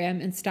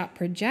hologram and stop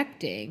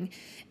projecting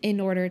in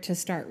order to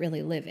start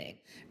really living.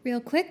 Real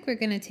quick, we're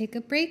going to take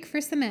a break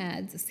for some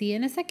ads. See you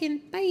in a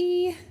second.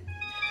 Bye.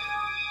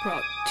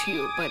 Brought to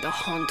you by the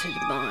haunted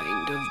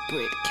mind of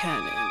Britt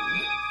Cannon.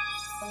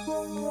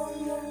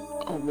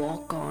 A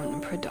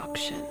walk-on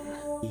production.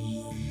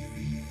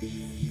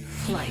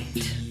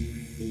 Flight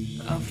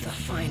of the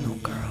Final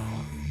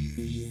Girl.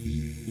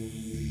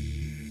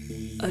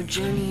 A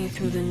journey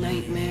through the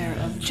nightmare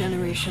of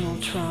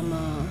generational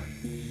trauma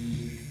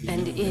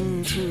and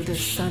into the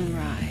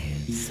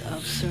sunrise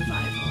of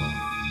survival.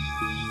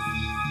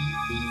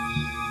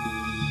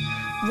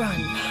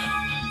 Run,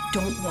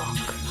 don't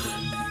walk.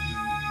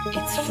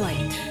 It's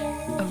Flight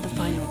of the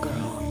Final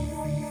Girl.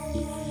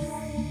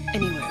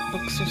 Anywhere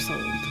books are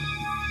sold.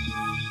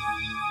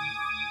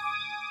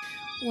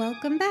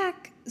 Welcome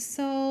back.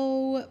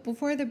 So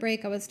before the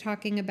break, I was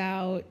talking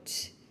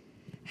about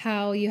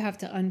how you have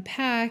to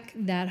unpack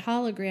that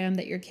hologram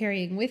that you're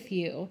carrying with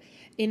you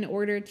in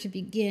order to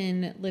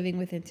begin living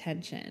with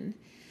intention.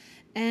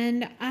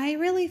 And I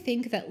really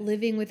think that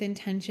living with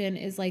intention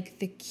is like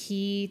the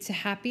key to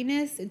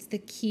happiness. It's the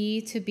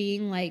key to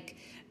being like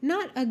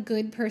not a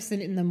good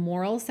person in the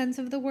moral sense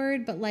of the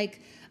word, but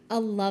like a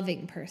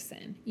loving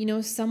person.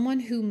 Someone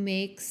who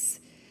makes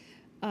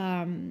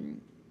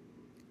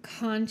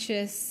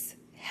conscious,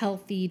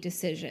 healthy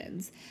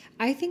decisions.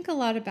 I think a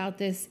lot about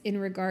this in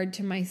regard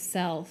to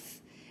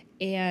myself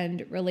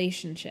and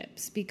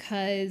relationships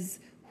because,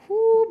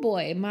 whoo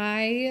boy,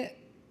 my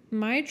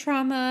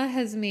trauma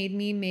has made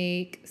me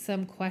make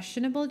some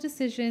questionable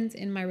decisions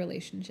in my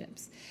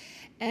relationships.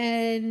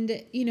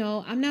 And,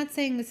 I'm not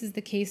saying this is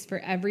the case for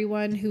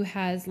everyone who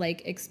has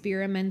like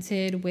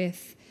experimented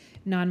with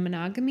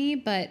non-monogamy,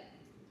 but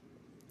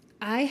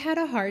I had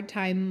a hard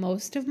time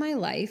most of my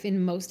life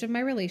in most of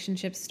my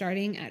relationships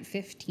starting at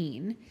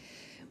 15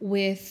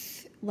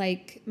 with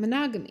like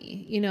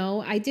monogamy.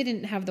 I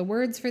didn't have the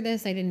words for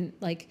this. I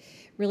didn't like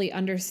really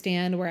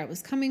understand where I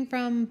was coming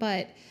from,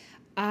 but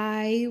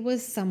I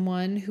was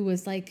someone who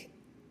was like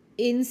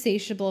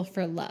insatiable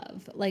for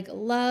love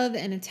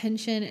and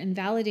attention and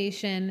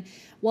validation,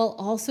 while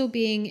also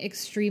being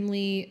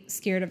extremely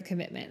scared of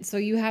commitment. So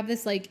you have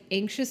this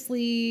anxious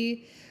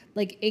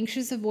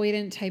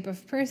avoidant type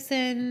of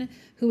person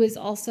who is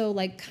also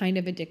like kind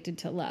of addicted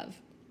to love.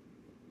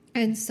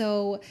 And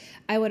so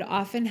I would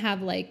often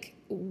have like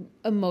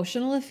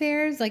emotional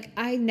affairs. Like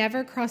I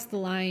never crossed the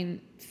line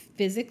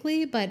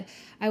physically, but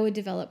I would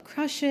develop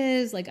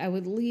crushes. Like I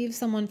would leave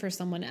someone for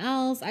someone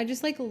else. I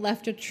just like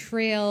left a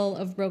trail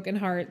of broken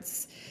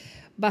hearts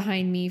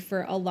behind me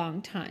for a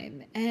long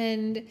time.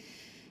 And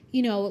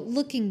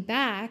looking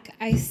back,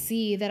 I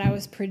see that I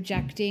was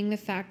projecting the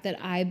fact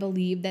that I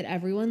believed that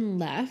everyone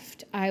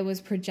left. I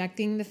was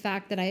projecting the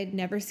fact that I had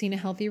never seen a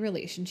healthy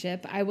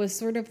relationship. I was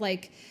sort of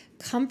like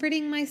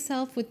comforting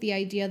myself with the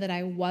idea that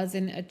I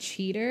wasn't a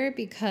cheater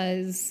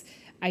because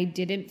I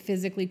didn't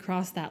physically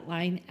cross that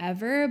line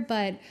ever,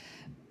 but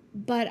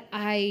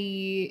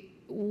I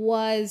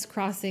was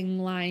crossing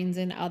lines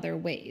in other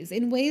ways,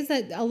 in ways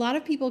that a lot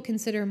of people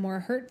consider more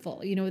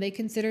hurtful. They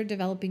consider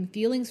developing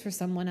feelings for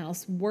someone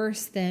else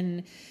worse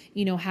than,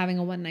 having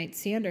a one-night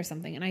stand or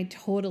something. And I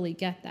totally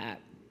get that.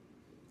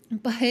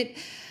 But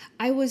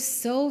I was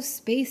so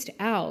spaced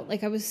out,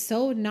 like I was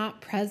so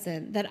not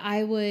present that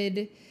I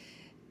would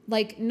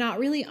not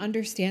really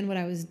understand what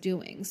I was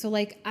doing. So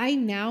I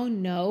now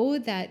know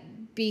that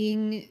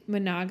being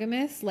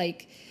monogamous,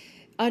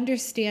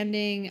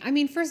 understanding,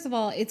 first of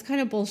all, it's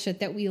kind of bullshit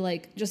that we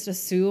just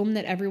assume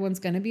that everyone's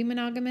going to be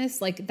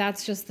monogamous.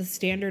 That's just the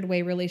standard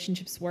way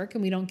relationships work,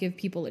 and we don't give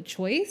people a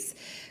choice.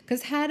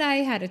 Because had I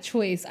had a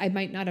choice, I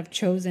might not have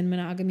chosen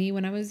monogamy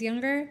when I was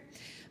younger.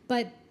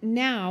 But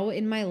now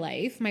in my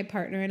life, my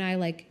partner and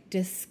I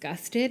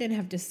discussed it and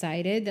have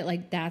decided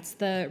that that's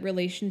the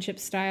relationship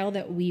style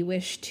that we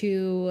wish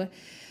to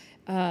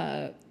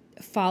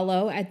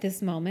follow at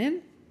this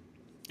moment.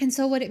 And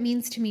so what it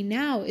means to me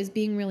now is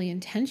being really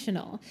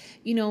intentional,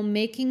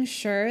 making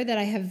sure that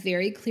I have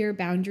very clear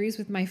boundaries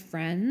with my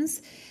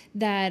friends,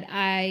 that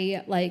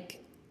I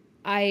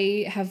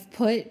have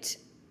put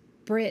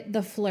Britt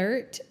the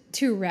flirt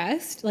to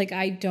rest.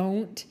 I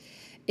don't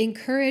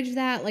encourage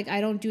that.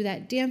 I don't do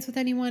that dance with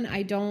anyone.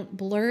 I don't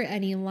blur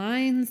any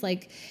lines.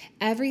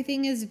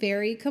 Everything is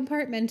very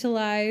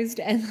compartmentalized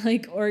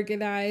and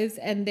organized,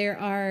 and there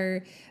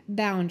are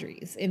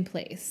boundaries in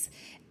place.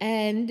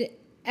 And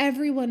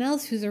everyone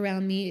else who's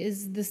around me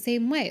is the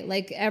same way.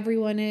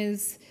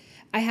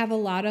 I have a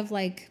lot of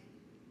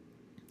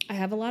I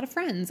have a lot of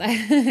friends. I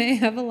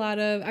have a lot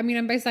of, I mean,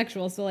 I'm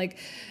bisexual, so like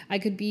I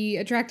could be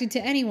attracted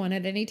to anyone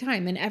at any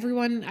time, and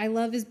everyone I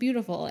love is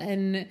beautiful.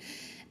 And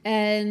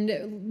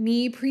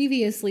me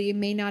previously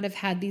may not have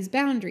had these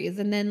boundaries,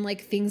 and then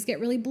like things get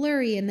really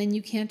blurry, and then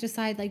you can't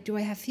decide like, do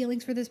I have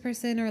feelings for this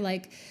person, or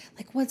like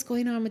what's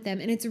going on with them?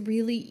 And it's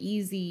really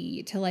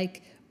easy to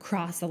like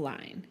cross a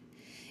line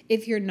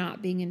if you're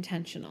not being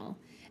intentional.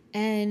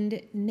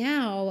 And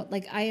now,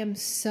 like, I am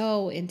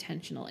so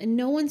intentional, and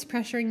no one's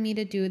pressuring me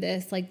to do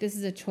this. Like, this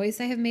is a choice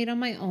I have made on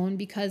my own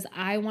because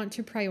I want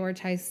to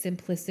prioritize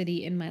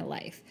simplicity in my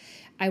life.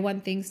 I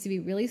want things to be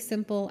really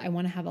simple. I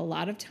want to have a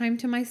lot of time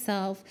to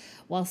myself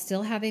while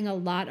still having a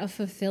lot of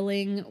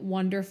fulfilling,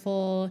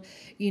 wonderful,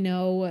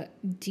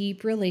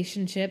 deep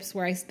relationships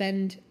where I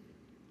spend,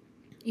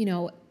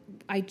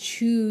 I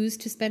choose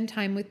to spend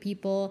time with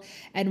people.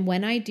 And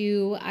when I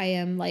do,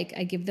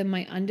 I give them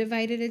my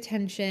undivided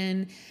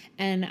attention,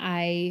 and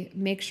I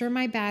make sure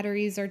my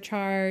batteries are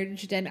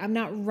charged, and I'm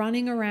not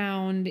running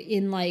around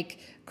in like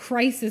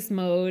crisis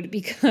mode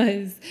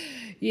because,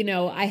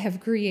 I have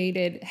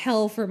created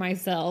hell for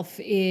myself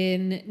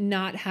in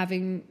not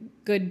having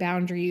good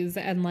boundaries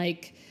and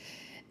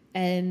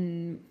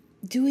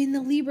doing the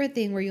Libra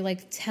thing where you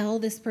like tell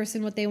this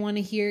person what they want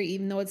to hear,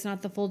 even though it's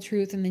not the full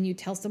truth. And then you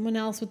tell someone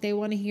else what they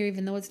want to hear,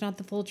 even though it's not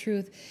the full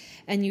truth.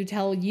 And you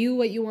tell you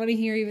what you want to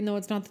hear, even though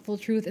it's not the full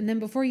truth. And then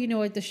before you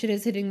know it, the shit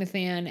is hitting the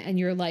fan and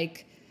you're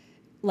like,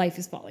 life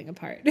is falling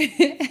apart.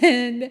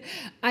 And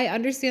I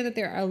understand that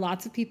there are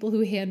lots of people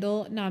who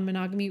handle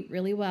non-monogamy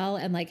really well,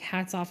 and like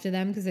hats off to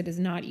them because it is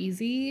not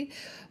easy.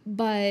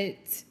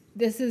 But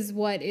this is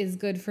what is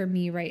good for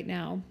me right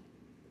now.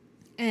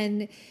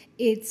 And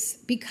it's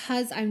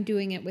because I'm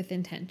doing it with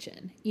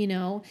intention,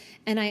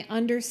 and I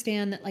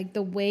understand that like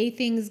the way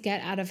things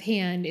get out of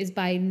hand is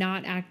by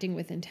not acting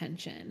with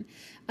intention.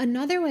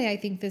 Another way I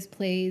think this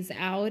plays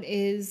out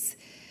is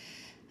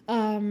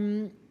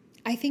I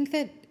think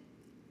that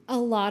a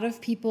lot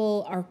of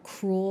people are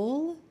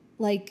cruel,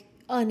 like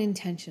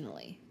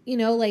unintentionally.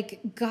 Like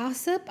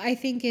gossip, I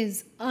think,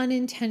 is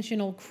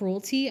unintentional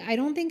cruelty. I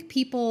don't think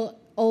people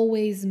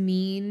always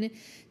mean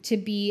to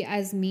be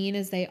as mean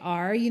as they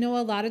are. A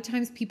lot of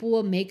times people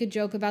will make a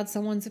joke about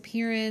someone's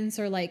appearance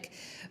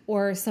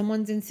or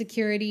someone's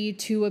insecurity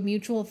to a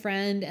mutual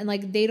friend, and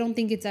like they don't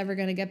think it's ever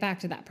going to get back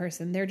to that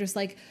person. They're just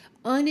like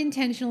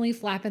unintentionally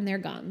flapping their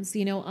gums,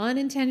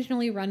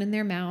 unintentionally running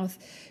their mouth,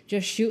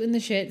 just shooting the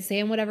shit,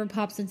 saying whatever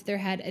pops into their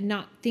head and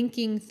not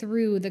thinking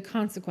through the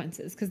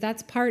consequences, because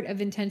that's part of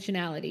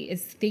intentionality,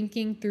 is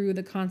thinking through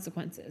the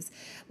consequences.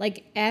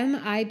 Like, am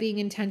I being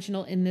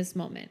intentional in this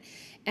moment?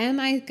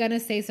 Am I going to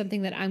say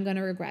something that I'm going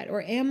to regret?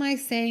 Or am I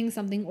saying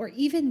something or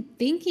even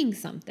thinking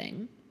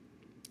something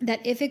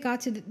that if it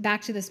got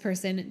back to this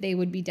person, they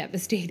would be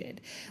devastated?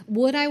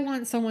 Would I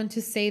want someone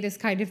to say this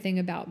kind of thing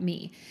about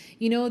me?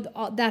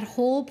 That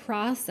whole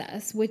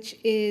process, which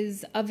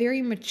is a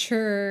very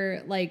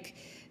mature,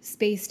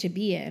 space to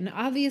be in.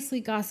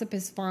 Obviously, gossip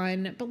is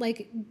fun, but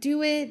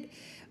do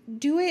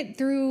it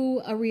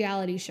through a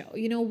reality show.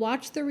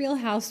 Watch The Real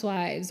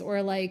Housewives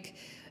or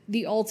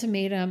The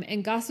Ultimatum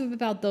and gossip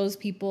about those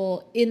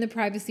people in the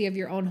privacy of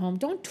your own home.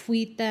 Don't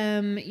tweet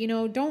them,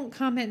 don't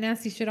comment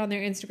nasty shit on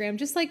their Instagram.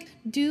 Just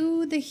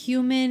do the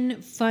human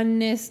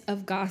funness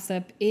of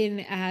gossip in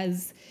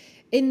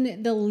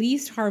the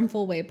least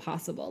harmful way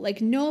possible.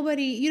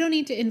 You don't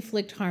need to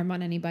inflict harm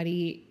on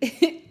anybody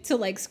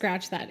to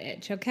scratch that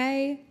itch.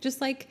 Okay.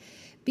 Just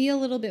be a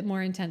little bit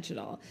more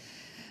intentional.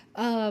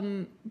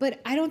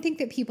 But I don't think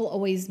that people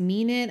always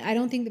mean it. I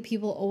don't think that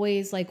people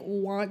always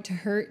want to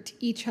hurt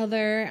each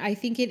other. I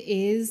think it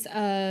is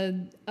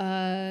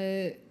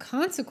a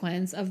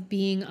consequence of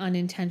being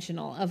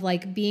unintentional, of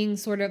being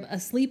sort of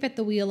asleep at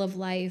the wheel of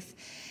life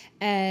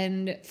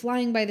and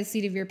flying by the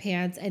seat of your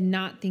pants and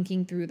not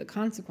thinking through the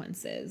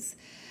consequences.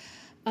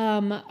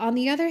 On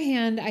the other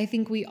hand, I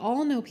think we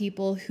all know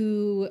people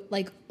who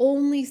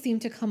only seem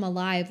to come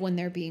alive when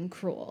they're being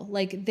cruel.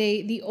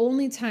 The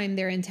only time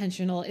they're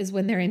intentional is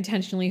when they're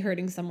intentionally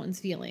hurting someone's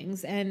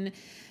feelings. And,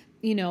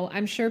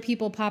 I'm sure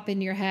people pop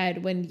in your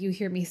head when you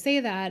hear me say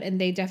that, and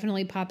they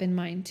definitely pop in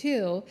mine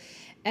too.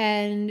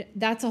 And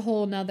that's a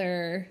whole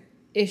nother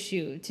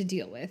issue to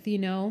deal with,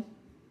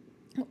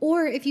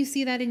 Or if you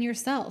see that in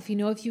yourself,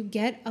 if you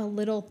get a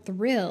little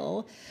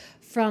thrill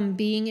from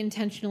being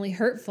intentionally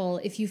hurtful,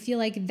 if you feel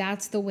like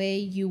that's the way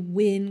you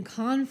win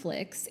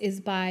conflicts is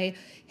by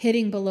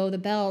hitting below the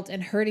belt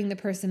and hurting the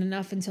person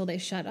enough until they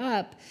shut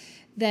up,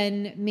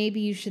 then maybe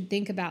you should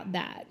think about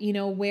that.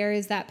 Where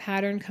is that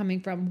pattern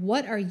coming from?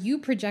 What are you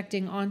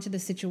projecting onto the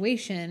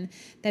situation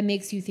that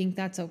makes you think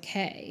that's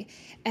okay?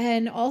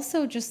 And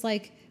also just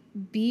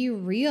be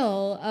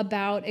real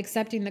about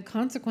accepting the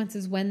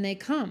consequences when they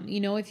come.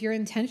 If you're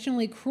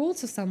intentionally cruel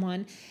to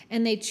someone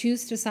and they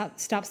choose to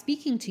stop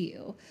speaking to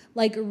you,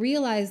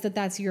 realize that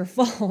that's your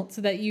fault,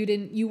 that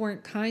you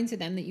weren't kind to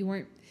them, that you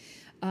weren't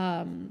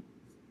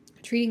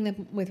treating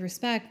them with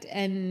respect,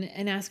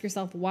 and ask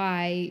yourself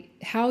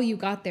how you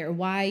got there,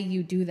 why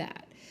you do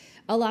that.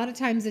 a lot of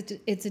times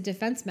it's a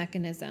defense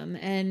mechanism,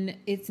 and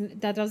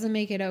that doesn't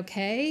make it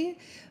okay,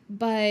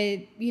 but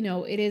you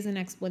know, it is an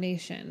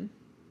explanation.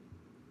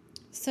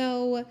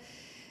 So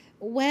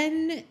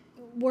when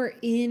we're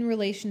in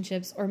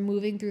relationships or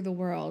moving through the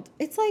world,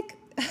 it's like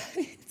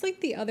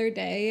the other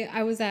day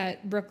I was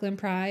at Brooklyn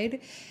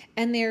Pride,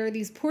 and there are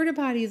these porta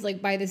potties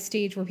like by the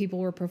stage where people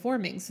were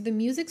performing. So the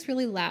music's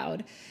really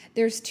loud.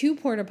 There's 2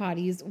 porta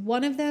potties.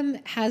 One of them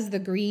has the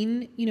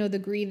green, you know, the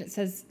green that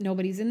says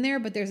nobody's in there,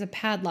 but there's a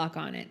padlock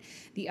on it.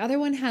 The other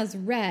one has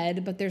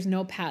red, but there's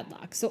no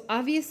padlock. So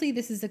obviously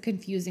this is a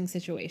confusing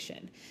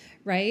situation,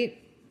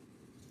 right?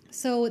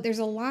 So there's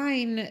a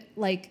line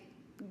like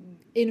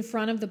in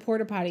front of the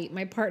porta potty.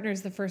 My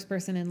partner's the first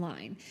person in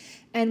line.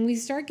 And we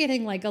start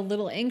getting like a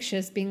little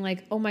anxious, being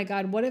like, oh my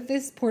God, what if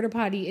this porta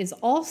potty is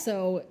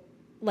also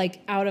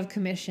like out of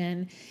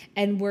commission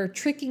and we're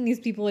tricking these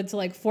people into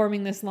like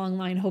forming this long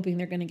line hoping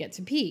they're going to get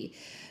to pee.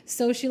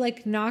 So she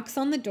like knocks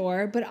on the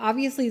door, but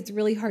obviously it's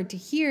really hard to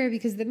hear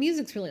because the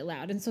music's really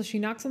loud. And so she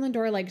knocks on the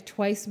door like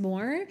twice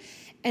more.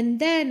 And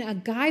then a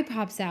guy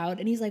pops out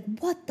and he's like,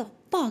 what the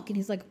fuck? And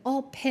he's like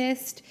all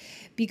pissed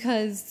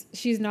because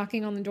she's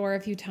knocking on the door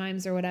a few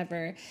times or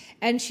whatever.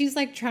 And she's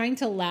like trying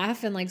to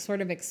laugh and like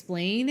sort of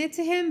explain it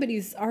to him, but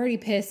he's already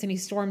pissed and he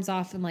storms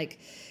off and like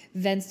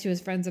vents to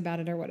his friends about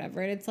it or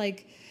whatever. And it's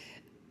like,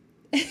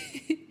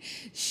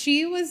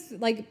 she was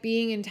like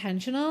being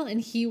intentional and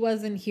he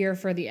wasn't here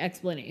for the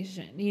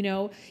explanation. You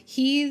know,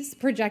 he's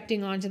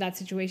projecting onto that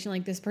situation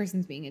like this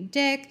person's being a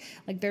dick,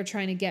 like they're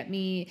trying to get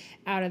me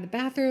out of the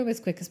bathroom as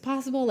quick as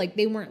possible, like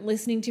they weren't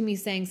listening to me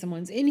saying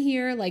someone's in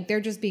here, like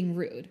they're just being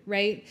rude,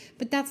 right?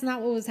 But that's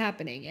not what was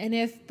happening. And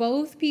if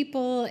both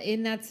people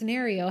in that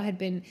scenario had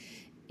been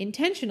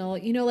intentional,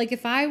 you know, like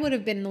if I would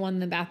have been the one in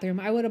the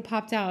bathroom, I would have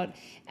popped out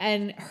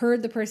and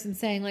heard the person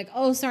saying like,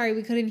 oh, sorry,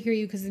 we couldn't hear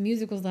you because the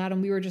music was loud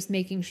and we were just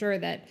making sure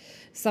that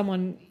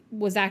someone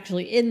was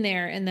actually in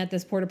there and that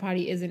this porta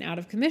potty isn't out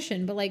of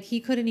commission. But like he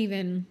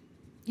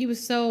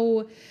was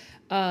so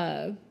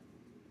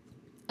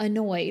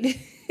annoyed,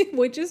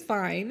 which is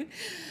fine,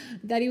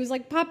 that he was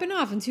like popping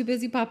off and too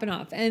busy popping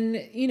off.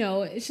 And, you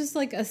know, it's just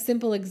like a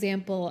simple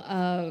example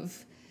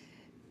of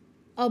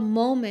a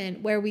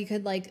moment where we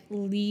could like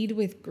lead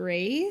with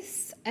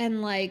grace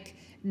and like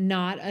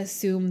not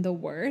assume the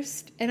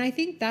worst. And I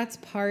think that's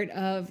part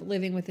of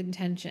living with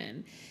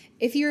intention.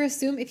 If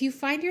you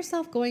find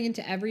yourself going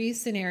into every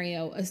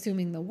scenario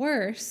assuming the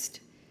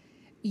worst,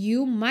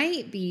 you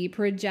might be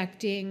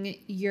projecting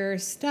your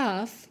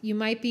stuff. You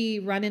might be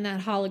running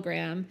that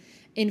hologram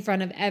in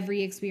front of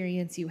every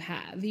experience you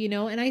have, you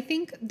know? And I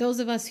think those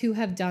of us who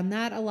have done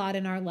that a lot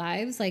in our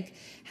lives, like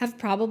have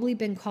probably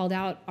been called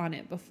out on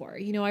it before.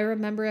 You know, I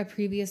remember a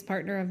previous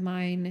partner of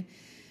mine,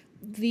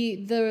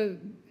 the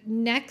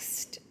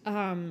next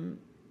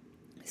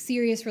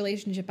serious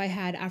relationship I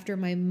had after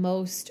my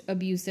most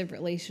abusive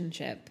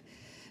relationship.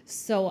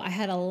 So I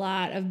had a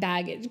lot of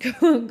baggage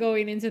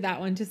going into that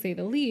one, to say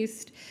the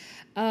least.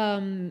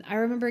 I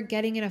remember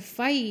getting in a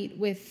fight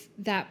with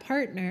that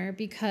partner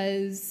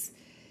because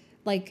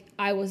like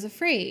I was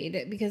afraid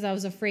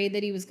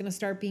that he was going to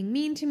start being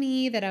mean to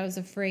me, that I was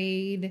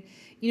afraid,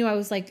 you know, I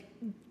was like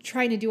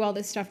trying to do all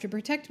this stuff to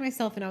protect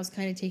myself and I was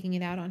kind of taking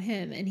it out on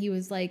him. And he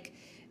was like,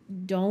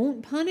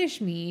 don't punish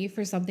me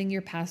for something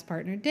your past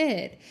partner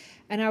did.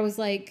 And I was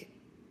like,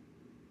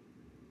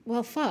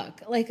 well,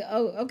 fuck, like,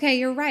 oh, okay,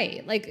 you're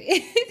right. Like,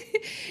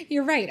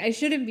 you're right. I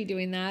shouldn't be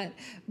doing that,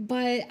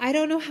 but I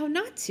don't know how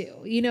not to,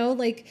 you know,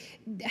 like,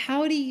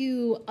 how do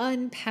you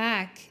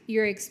unpack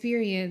your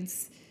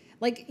experience?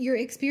 Like your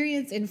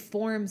experience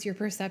informs your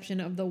perception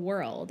of the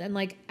world. And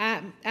like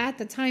at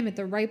the time, at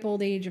the ripe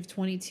old age of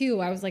 22,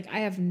 I was like,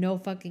 I have no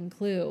fucking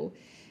clue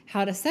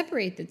how to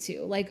separate the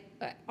two. Like,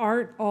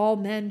 aren't all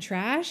men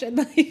trash? And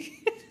like,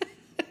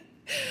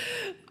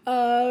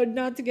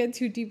 not to get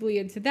too deeply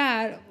into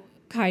that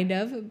kind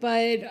of,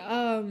 but,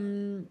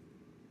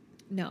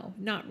 no,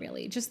 not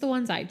really. Just the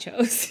ones I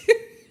chose.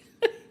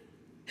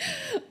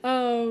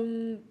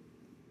 But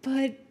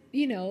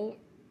you know,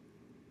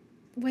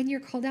 when you're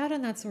called out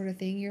on that sort of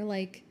thing, you're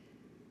like,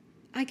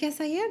 I guess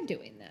I am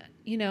doing that.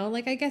 You know,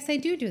 like, I guess I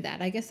do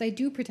that. I guess I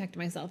do protect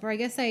myself. Or I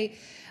guess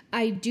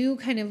I do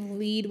kind of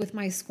lead with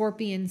my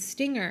scorpion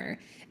stinger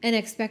and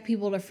expect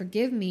people to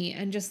forgive me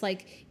and just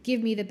like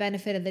give me the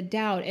benefit of the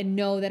doubt and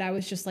know that I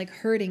was just like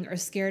hurting or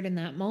scared in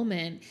that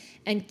moment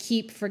and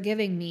keep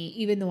forgiving me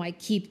even though I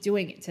keep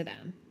doing it to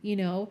them. You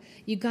know,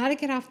 you got to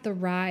get off the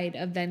ride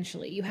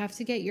eventually. You have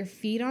to get your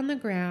feet on the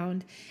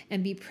ground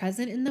and be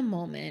present in the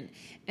moment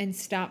and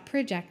stop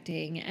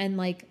projecting and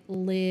like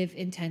live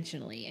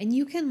intentionally. And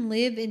you can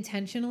live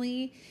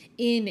intentionally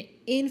in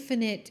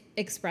infinite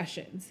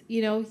expressions.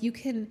 You know, you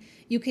can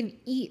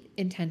eat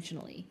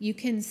intentionally. You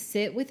can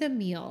sit with a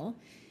meal.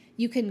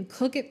 You can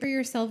cook it for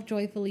yourself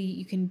joyfully.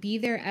 You can be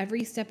there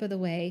every step of the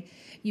way.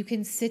 You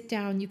can sit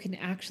down. You can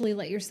actually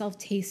let yourself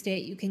taste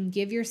it. You can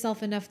give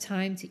yourself enough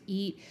time to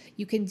eat.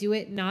 You can do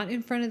it not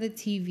in front of the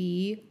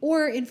TV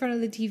or in front of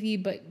the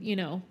TV, but, you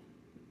know,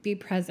 be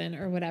present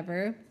or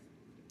whatever.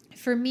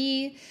 For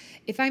me,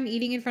 if I'm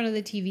eating in front of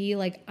the TV,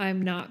 like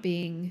I'm not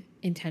being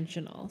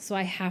intentional. So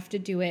I have to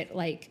do it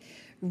like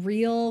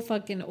real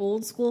fucking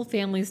old school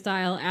family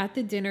style at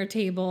the dinner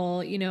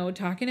table, you know,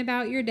 talking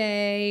about your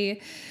day,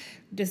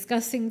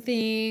 discussing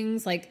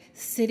things, like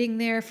sitting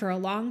there for a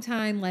long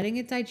time, letting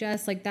it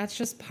digest. Like that's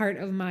just part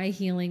of my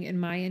healing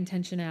and my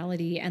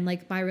intentionality and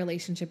like my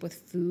relationship with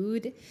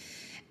food.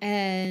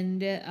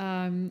 And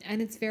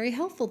it's very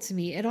helpful to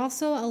me. It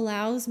also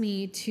allows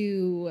me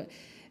to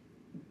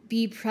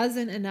be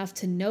present enough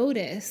to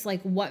notice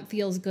like what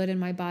feels good in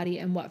my body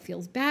and what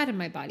feels bad in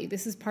my body.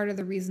 This is part of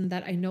the reason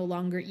that I no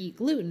longer eat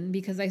gluten,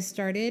 because I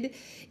started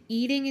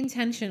eating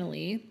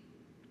intentionally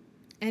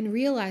and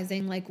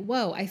realizing like,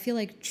 whoa, I feel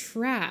like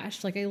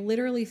trash. Like I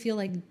literally feel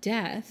like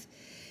death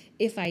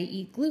if I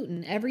eat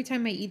gluten. Every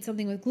time I eat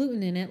something with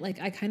gluten in it,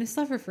 like I kind of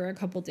suffer for a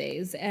couple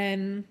days.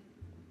 And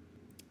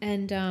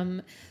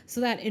so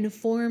that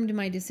informed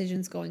my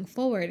decisions going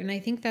forward. And I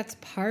think that's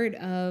part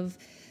of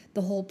the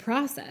whole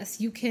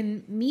process. You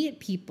can meet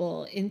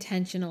people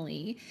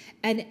intentionally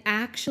and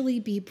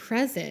actually be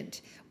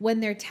present when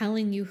they're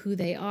telling you who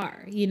they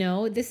are. You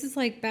know, this is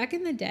like back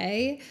in the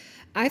day,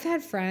 I've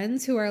had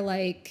friends who are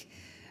like,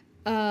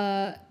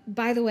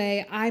 by the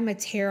way, I'm a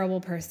terrible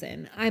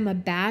person. I'm a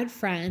bad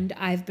friend.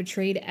 I've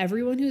betrayed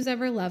everyone who's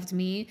ever loved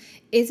me.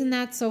 Isn't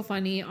that so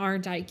funny?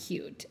 Aren't I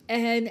cute?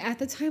 And at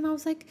the time I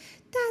was like,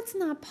 that's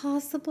not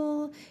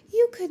possible.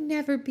 You could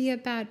never be a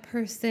bad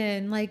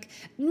person. Like,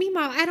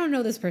 meanwhile, I don't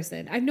know this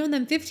person. I've known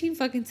them 15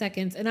 fucking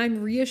seconds and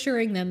I'm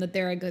reassuring them that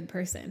they're a good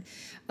person.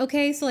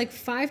 Okay, so like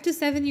 5 to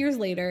 7 years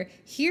later,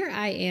 here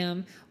I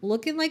am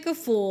looking like a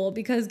fool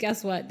because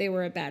guess what? They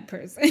were a bad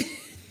person.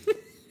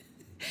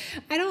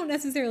 I don't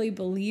necessarily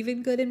believe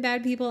in good and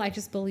bad people. I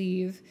just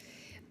believe,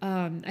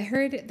 I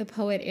heard the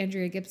poet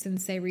Andrea Gibson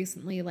say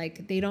recently,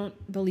 like they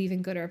don't believe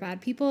in good or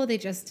bad people. They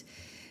just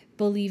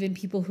believe in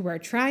people who are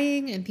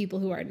trying and people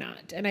who are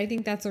not. And I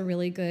think that's a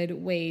really good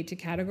way to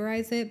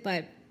categorize it.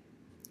 But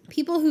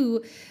people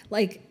who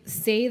like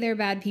say they're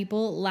bad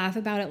people, laugh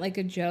about it like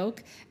a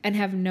joke and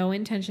have no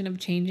intention of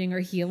changing or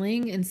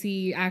healing and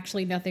see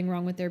actually nothing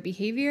wrong with their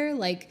behavior.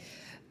 Like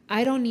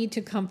I don't need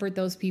to comfort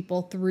those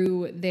people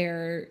through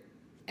their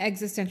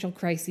existential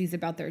crises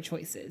about their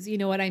choices. You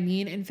know what I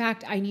mean? In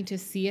fact, I need to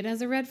see it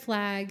as a red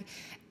flag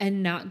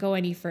and not go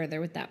any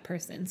further with that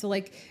person. So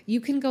like you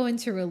can go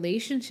into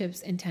relationships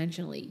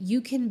intentionally.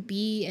 You can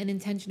be an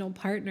intentional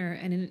partner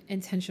and an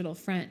intentional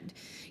friend.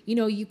 You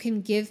know, you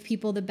can give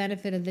people the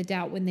benefit of the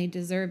doubt when they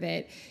deserve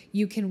it.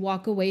 You can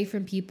walk away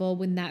from people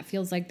when that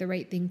feels like the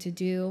right thing to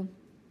do.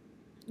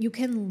 You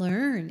can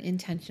learn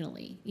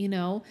intentionally, you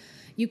know?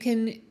 You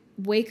can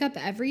wake up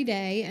every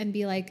day and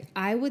be like,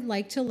 I would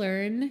like to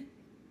learn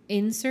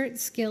insert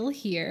skill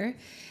here.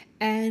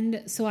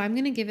 And so I'm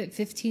going to give it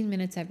 15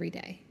 minutes every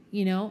day.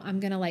 You know, I'm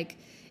going to like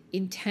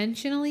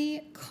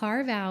intentionally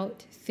carve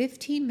out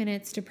 15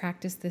 minutes to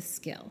practice this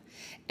skill.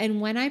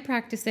 And when I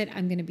practice it,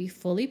 I'm going to be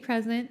fully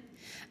present.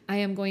 I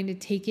am going to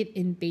take it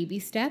in baby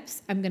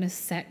steps. I'm going to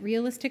set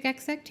realistic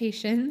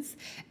expectations,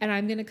 and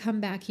I'm going to come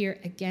back here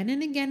again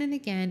and again and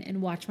again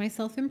and watch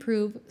myself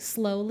improve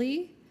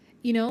slowly,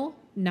 you know,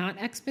 not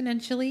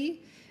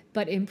exponentially,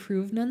 but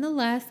improve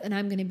nonetheless. And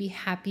I'm going to be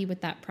happy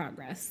with that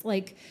progress.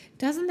 Like,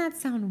 doesn't that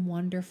sound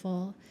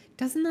wonderful?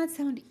 Doesn't that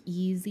sound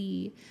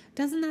easy?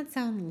 Doesn't that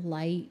sound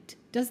light?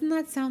 Doesn't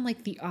that sound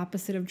like the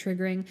opposite of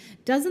triggering?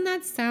 Doesn't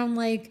that sound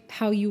like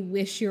how you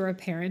wish you were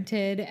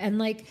parented? And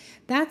like,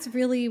 that's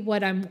really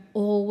what I'm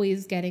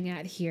always getting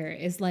at here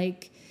is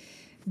like,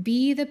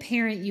 be the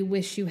parent you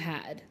wish you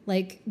had.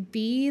 Like,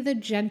 be the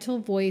gentle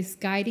voice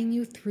guiding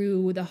you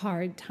through the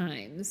hard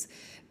times.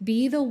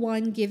 Be the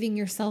one giving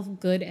yourself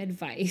good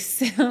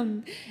advice.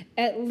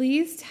 At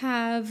least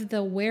have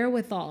the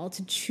wherewithal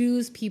to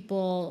choose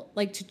people,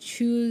 like to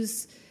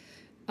choose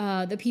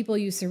the people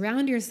you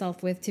surround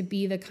yourself with to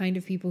be the kind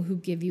of people who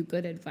give you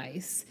good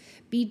advice.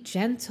 Be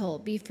gentle,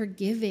 be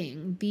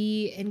forgiving,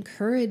 be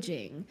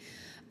encouraging.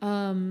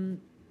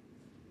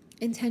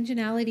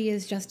 Intentionality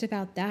is just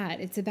about that.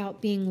 It's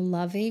about being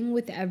loving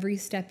with every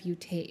step you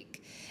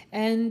take.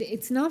 And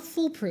it's not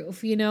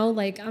foolproof, you know,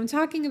 like I'm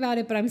talking about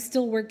it, but I'm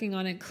still working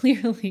on it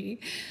clearly.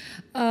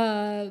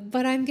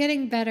 But I'm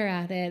getting better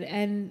at it.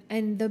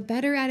 And the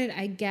better at it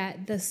I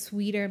get, the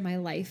sweeter my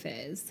life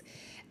is.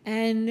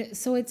 And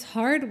so it's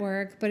hard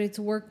work, but it's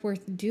work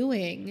worth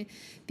doing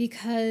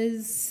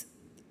because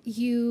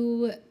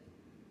you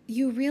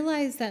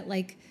realize that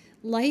like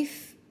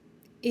life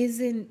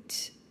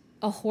isn't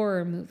a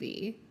horror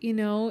movie, you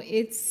know,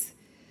 it's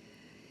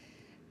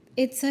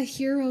a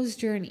hero's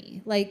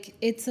journey. Like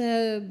it's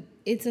a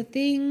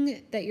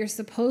thing that you're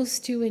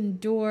supposed to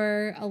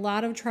endure a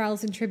lot of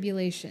trials and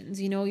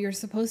tribulations. You know, you're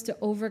supposed to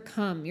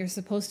overcome, you're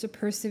supposed to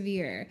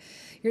persevere.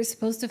 You're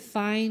supposed to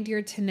find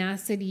your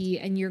tenacity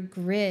and your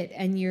grit,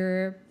 and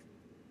you're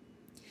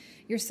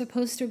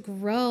supposed to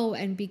grow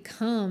and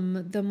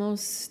become the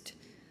most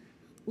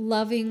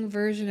loving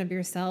version of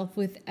yourself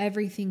with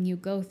everything you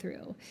go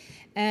through.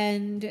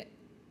 And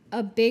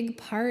a big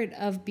part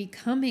of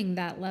becoming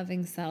that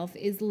loving self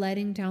is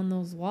letting down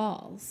those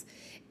walls,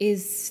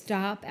 is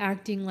stop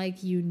acting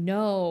like you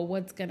know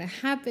what's going to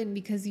happen,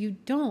 because you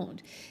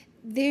don't.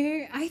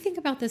 I think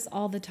about this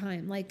all the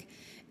time. Like,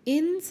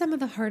 in some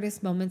of the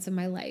hardest moments of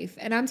my life,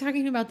 and I'm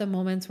talking about the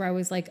moments where I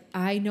was like,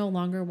 I no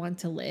longer want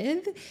to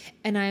live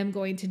and I am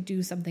going to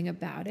do something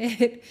about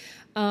it.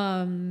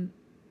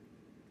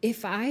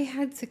 If I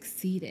had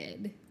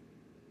succeeded,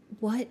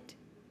 what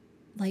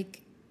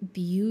like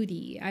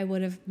beauty I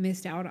would have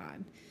missed out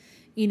on,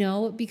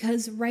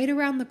 because right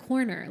around the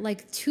corner,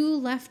 like 2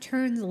 left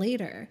turns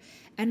later,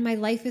 and my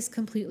life is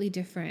completely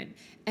different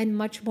and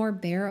much more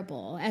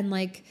bearable.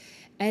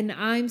 And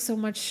I'm so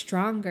much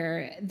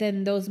stronger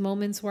than those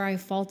moments where I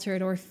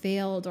faltered or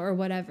failed or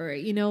whatever,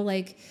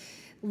 like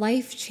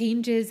life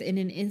changes in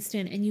an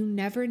instant and you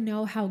never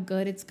know how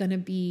good it's going to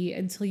be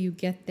until you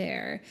get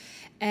there.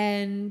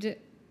 And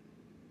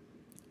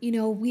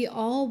we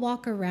all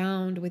walk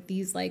around with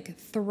these like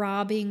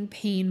throbbing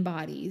pain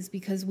bodies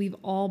because we've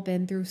all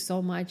been through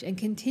so much and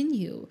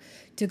continue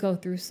to go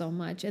through so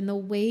much. And the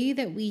way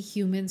that we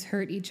humans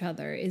hurt each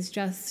other is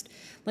just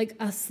like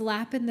a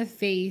slap in the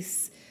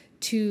face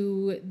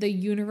to the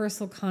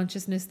universal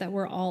consciousness that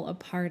we're all a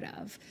part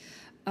of.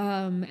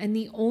 And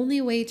the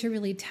only way to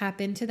really tap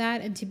into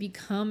that and to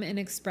become an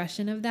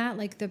expression of that,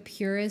 like the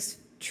purest,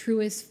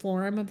 truest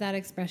form of that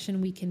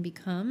expression we can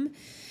become,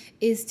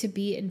 is to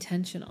be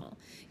intentional.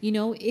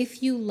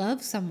 If you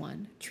love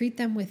someone, treat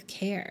them with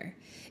care.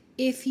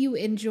 If you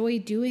enjoy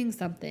doing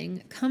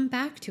something, come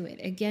back to it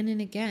again and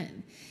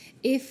again.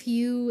 If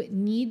you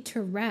need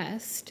to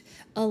rest,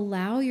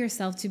 allow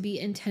yourself to be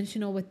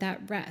intentional with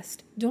that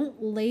rest.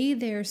 Don't lay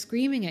there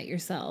screaming at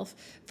yourself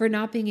for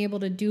not being able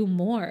to do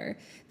more.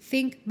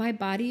 Think, my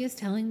body is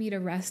telling me to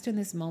rest in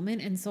this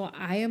moment, and so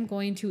I am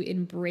going to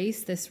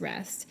embrace this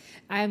rest.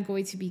 I am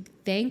going to be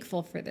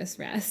thankful for this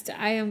rest.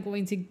 I am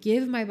going to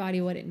give my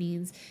body what it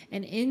needs,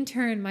 and in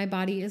turn, my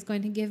body is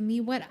going to give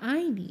me what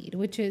I need,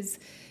 which is,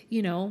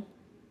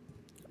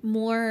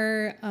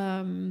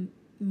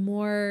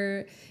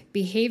 more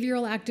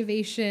behavioral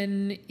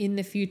activation in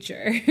the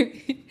future.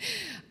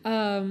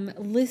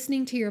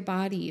 Listening to your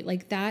body,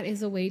 like that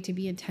is a way to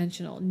be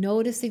intentional.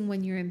 Noticing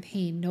when you're in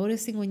pain,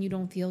 noticing when you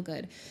don't feel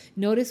good,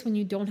 notice when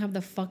you don't have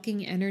the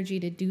fucking energy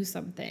to do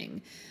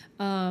something.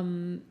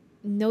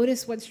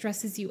 Notice what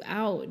stresses you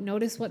out.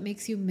 Notice what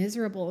makes you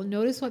miserable.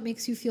 Notice what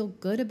makes you feel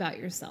good about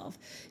yourself.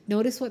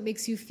 Notice what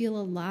makes you feel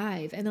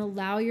alive, and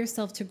allow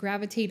yourself to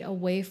gravitate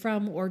away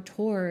from or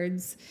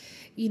towards,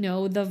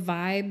 the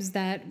vibes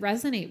that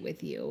resonate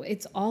with you.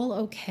 It's all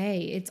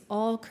okay. It's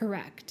all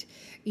correct.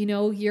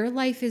 Your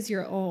life is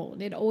your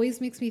own. It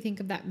always makes me think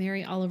of that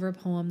Mary Oliver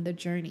poem, The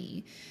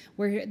Journey,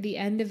 where the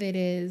end of it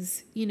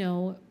is,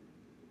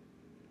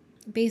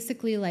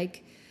 basically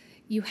like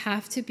you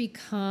have to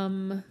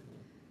become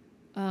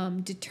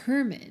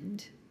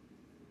determined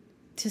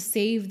to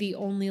save the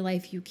only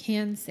life you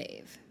can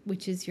save,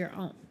 which is your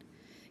own.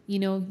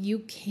 You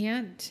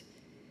can't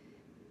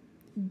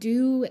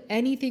do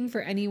anything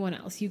for anyone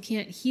else. You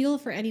can't heal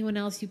for anyone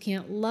else. You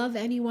can't love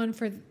anyone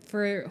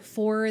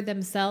for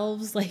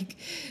themselves. Like,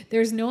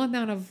 there's no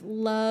amount of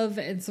love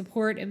and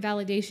support and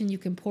validation you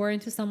can pour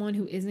into someone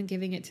who isn't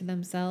giving it to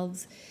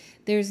themselves.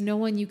 There's no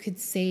one you could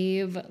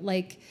save.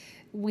 Like,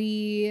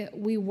 we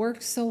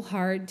worked so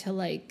hard to,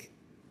 like,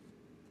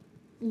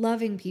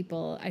 loving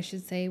people, I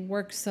should say,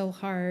 work so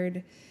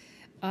hard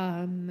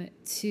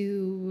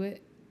to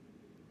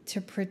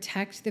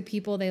protect the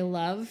people they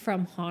love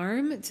from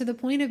harm, to the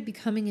point of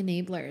becoming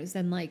enablers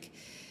and like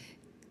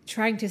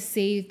trying to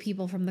save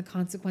people from the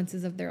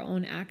consequences of their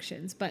own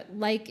actions. But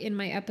like in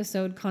my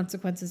episode,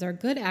 Consequences Are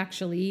Good,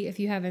 actually, if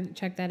you haven't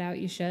checked that out,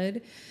 you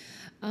should.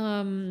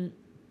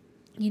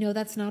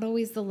 That's not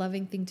always the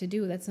loving thing to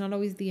do. That's not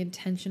always the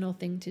intentional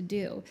thing to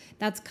do.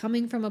 That's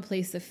coming from a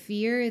place of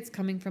fear. It's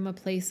coming from a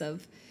place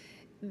of,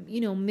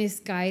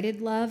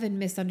 misguided love and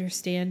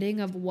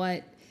misunderstanding of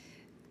what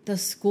the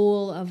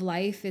school of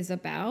life is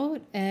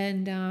about.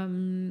 And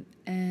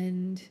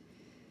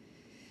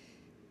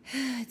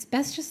it's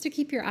best just to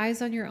keep your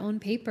eyes on your own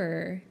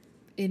paper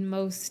in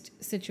most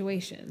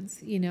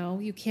situations.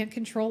 You can't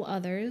control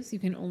others. You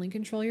can only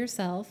control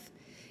yourself.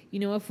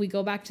 If we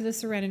go back to the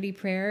serenity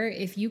prayer,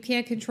 if you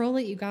can't control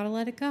it, you got to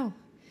let it go.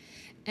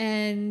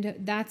 And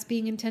that's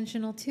being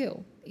intentional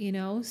too,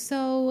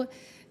 So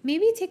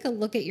maybe take a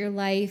look at your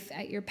life,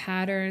 at your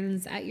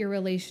patterns, at your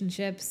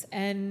relationships,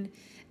 and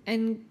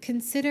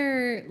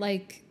consider,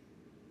 like,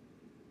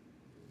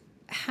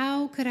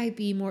 how could I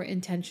be more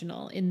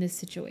intentional in this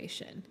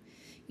situation?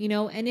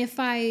 And if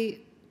I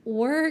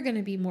were going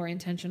to be more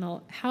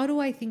intentional, how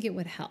do I think it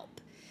would help?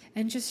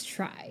 And just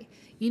try.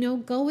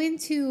 Go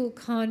into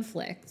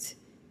conflict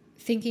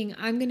thinking,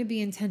 I'm going to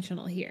be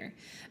intentional here.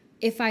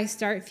 If I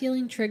start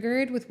feeling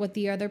triggered with what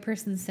the other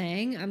person's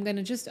saying, I'm going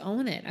to just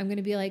own it. I'm going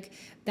to be like,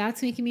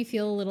 that's making me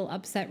feel a little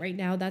upset right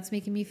now. That's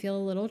making me feel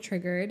a little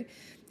triggered.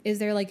 Is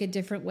there like a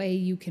different way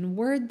you can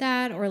word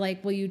that? Or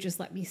like, will you just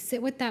let me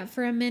sit with that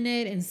for a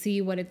minute and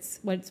see what it's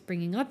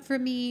bringing up for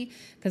me?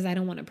 Because I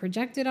don't want to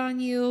project it on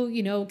you.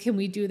 You know, can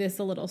we do this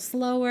a little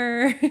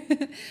slower?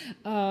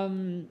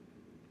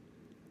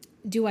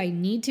 Do I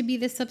need to be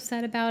this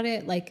upset about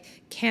it? Like,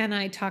 can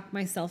I talk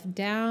myself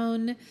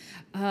down?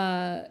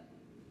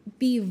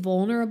 Be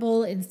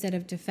vulnerable instead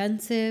of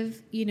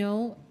defensive, you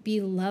know, be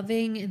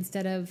loving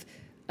instead of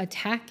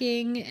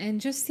attacking,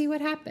 and just see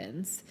what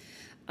happens.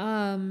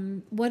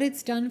 What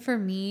it's done for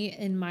me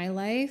in my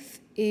life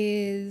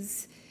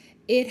is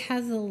it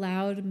has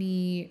allowed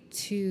me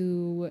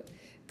to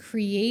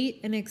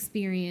create an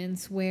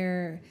experience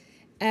where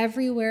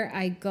everywhere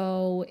I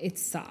go,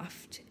 it's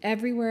soft.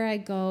 Everywhere I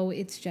go,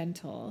 it's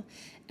gentle.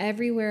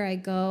 Everywhere I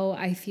go,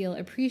 I feel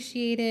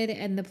appreciated.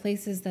 And the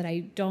places that I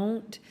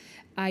don't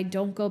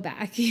go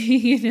back,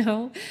 you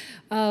know?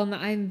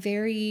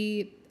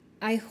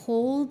 I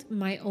hold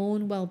my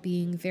own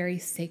well-being very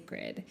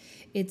sacred.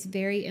 It's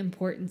very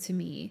important to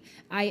me.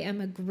 I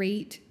am a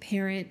great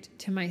parent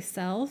to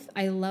myself.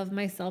 I love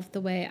myself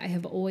the way I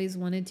have always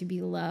wanted to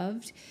be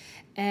loved.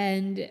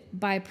 And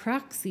by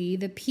proxy,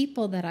 the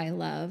people that I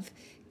love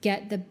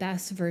get the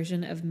best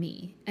version of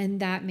me. And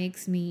that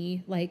makes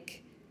me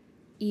like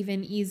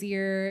even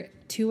easier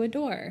to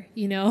adore,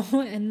 you know?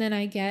 And then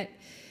I get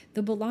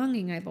the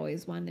belonging I've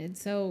always wanted.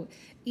 So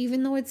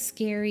even though it's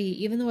scary,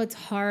 even though it's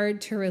hard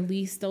to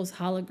release those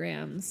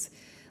holograms,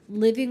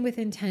 living with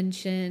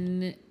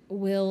intention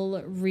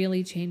will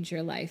really change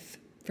your life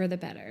for the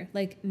better.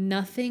 Like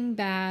nothing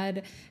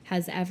bad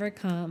has ever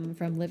come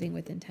from living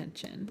with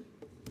intention.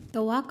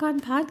 The Walk On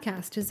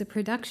Podcast is a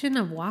production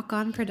of Walk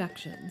On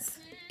Productions.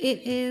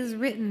 It is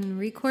written,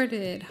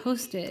 recorded,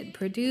 hosted,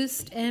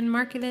 produced, and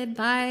marketed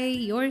by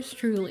yours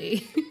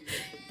truly.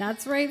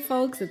 That's right,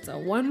 folks. It's a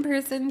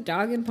one-person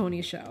dog and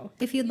pony show.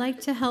 If you'd like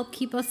to help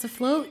keep us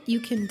afloat, you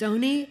can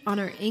donate on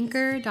our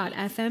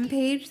anchor.fm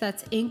page.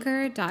 That's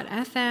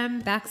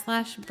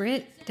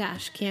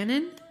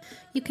anchor.fm/Brit-Cannon.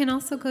 You can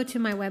also go to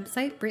my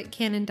website,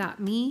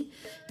 britcannon.me,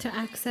 to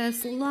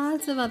access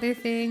lots of other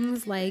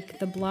things like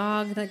the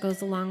blog that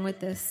goes along with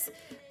this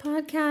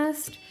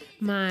podcast,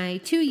 my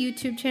 2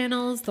 YouTube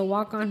channels, the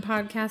Walk On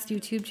Podcast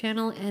YouTube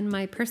channel and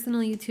my personal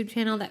YouTube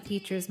channel that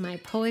features my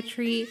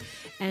poetry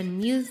and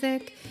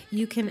music.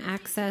 You can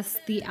access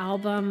the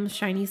album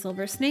Shiny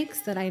Silver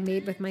Snakes that I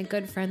made with my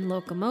good friend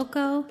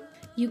Locomoco.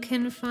 You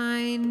can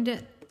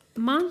find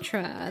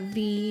Mantra,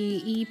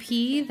 the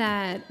EP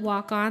that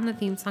Walk On, the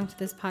theme song to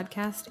this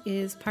podcast,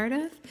 is part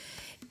of.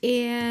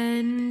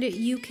 And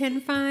you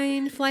can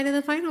find Flight of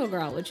the Final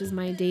Girl, which is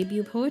my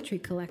debut poetry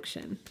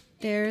collection.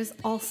 There's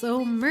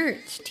also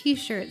merch,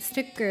 t-shirts,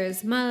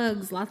 stickers,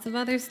 mugs, lots of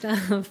other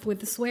stuff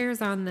with the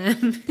swears on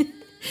them.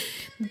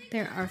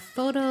 There are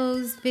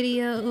photos,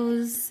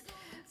 videos,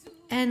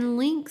 and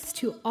links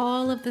to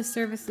all of the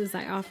services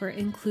I offer,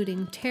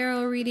 including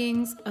tarot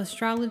readings,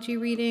 astrology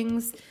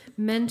readings,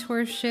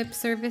 mentorship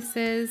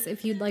services,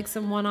 if you'd like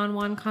some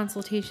one-on-one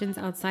consultations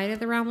outside of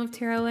the realm of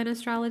tarot and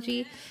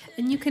astrology.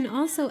 And you can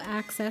also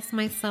access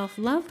my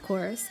self-love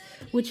course,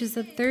 which is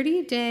a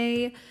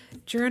 30-day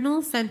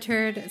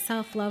journal-centered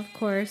self-love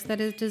course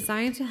that is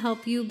designed to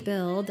help you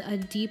build a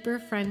deeper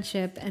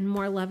friendship and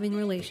more loving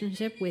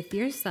relationship with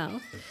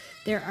yourself.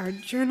 There are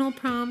journal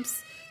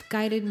prompts,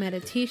 guided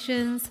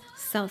meditations,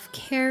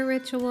 self-care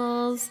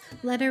rituals,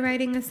 letter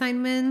writing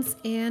assignments,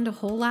 and a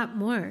whole lot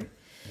more.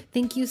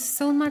 Thank you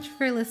so much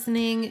for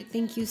listening.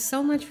 Thank you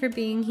so much for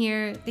being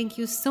here. Thank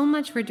you so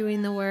much for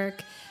doing the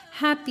work.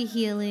 Happy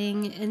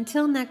healing.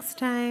 Until next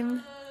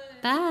time.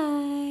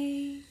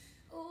 Bye.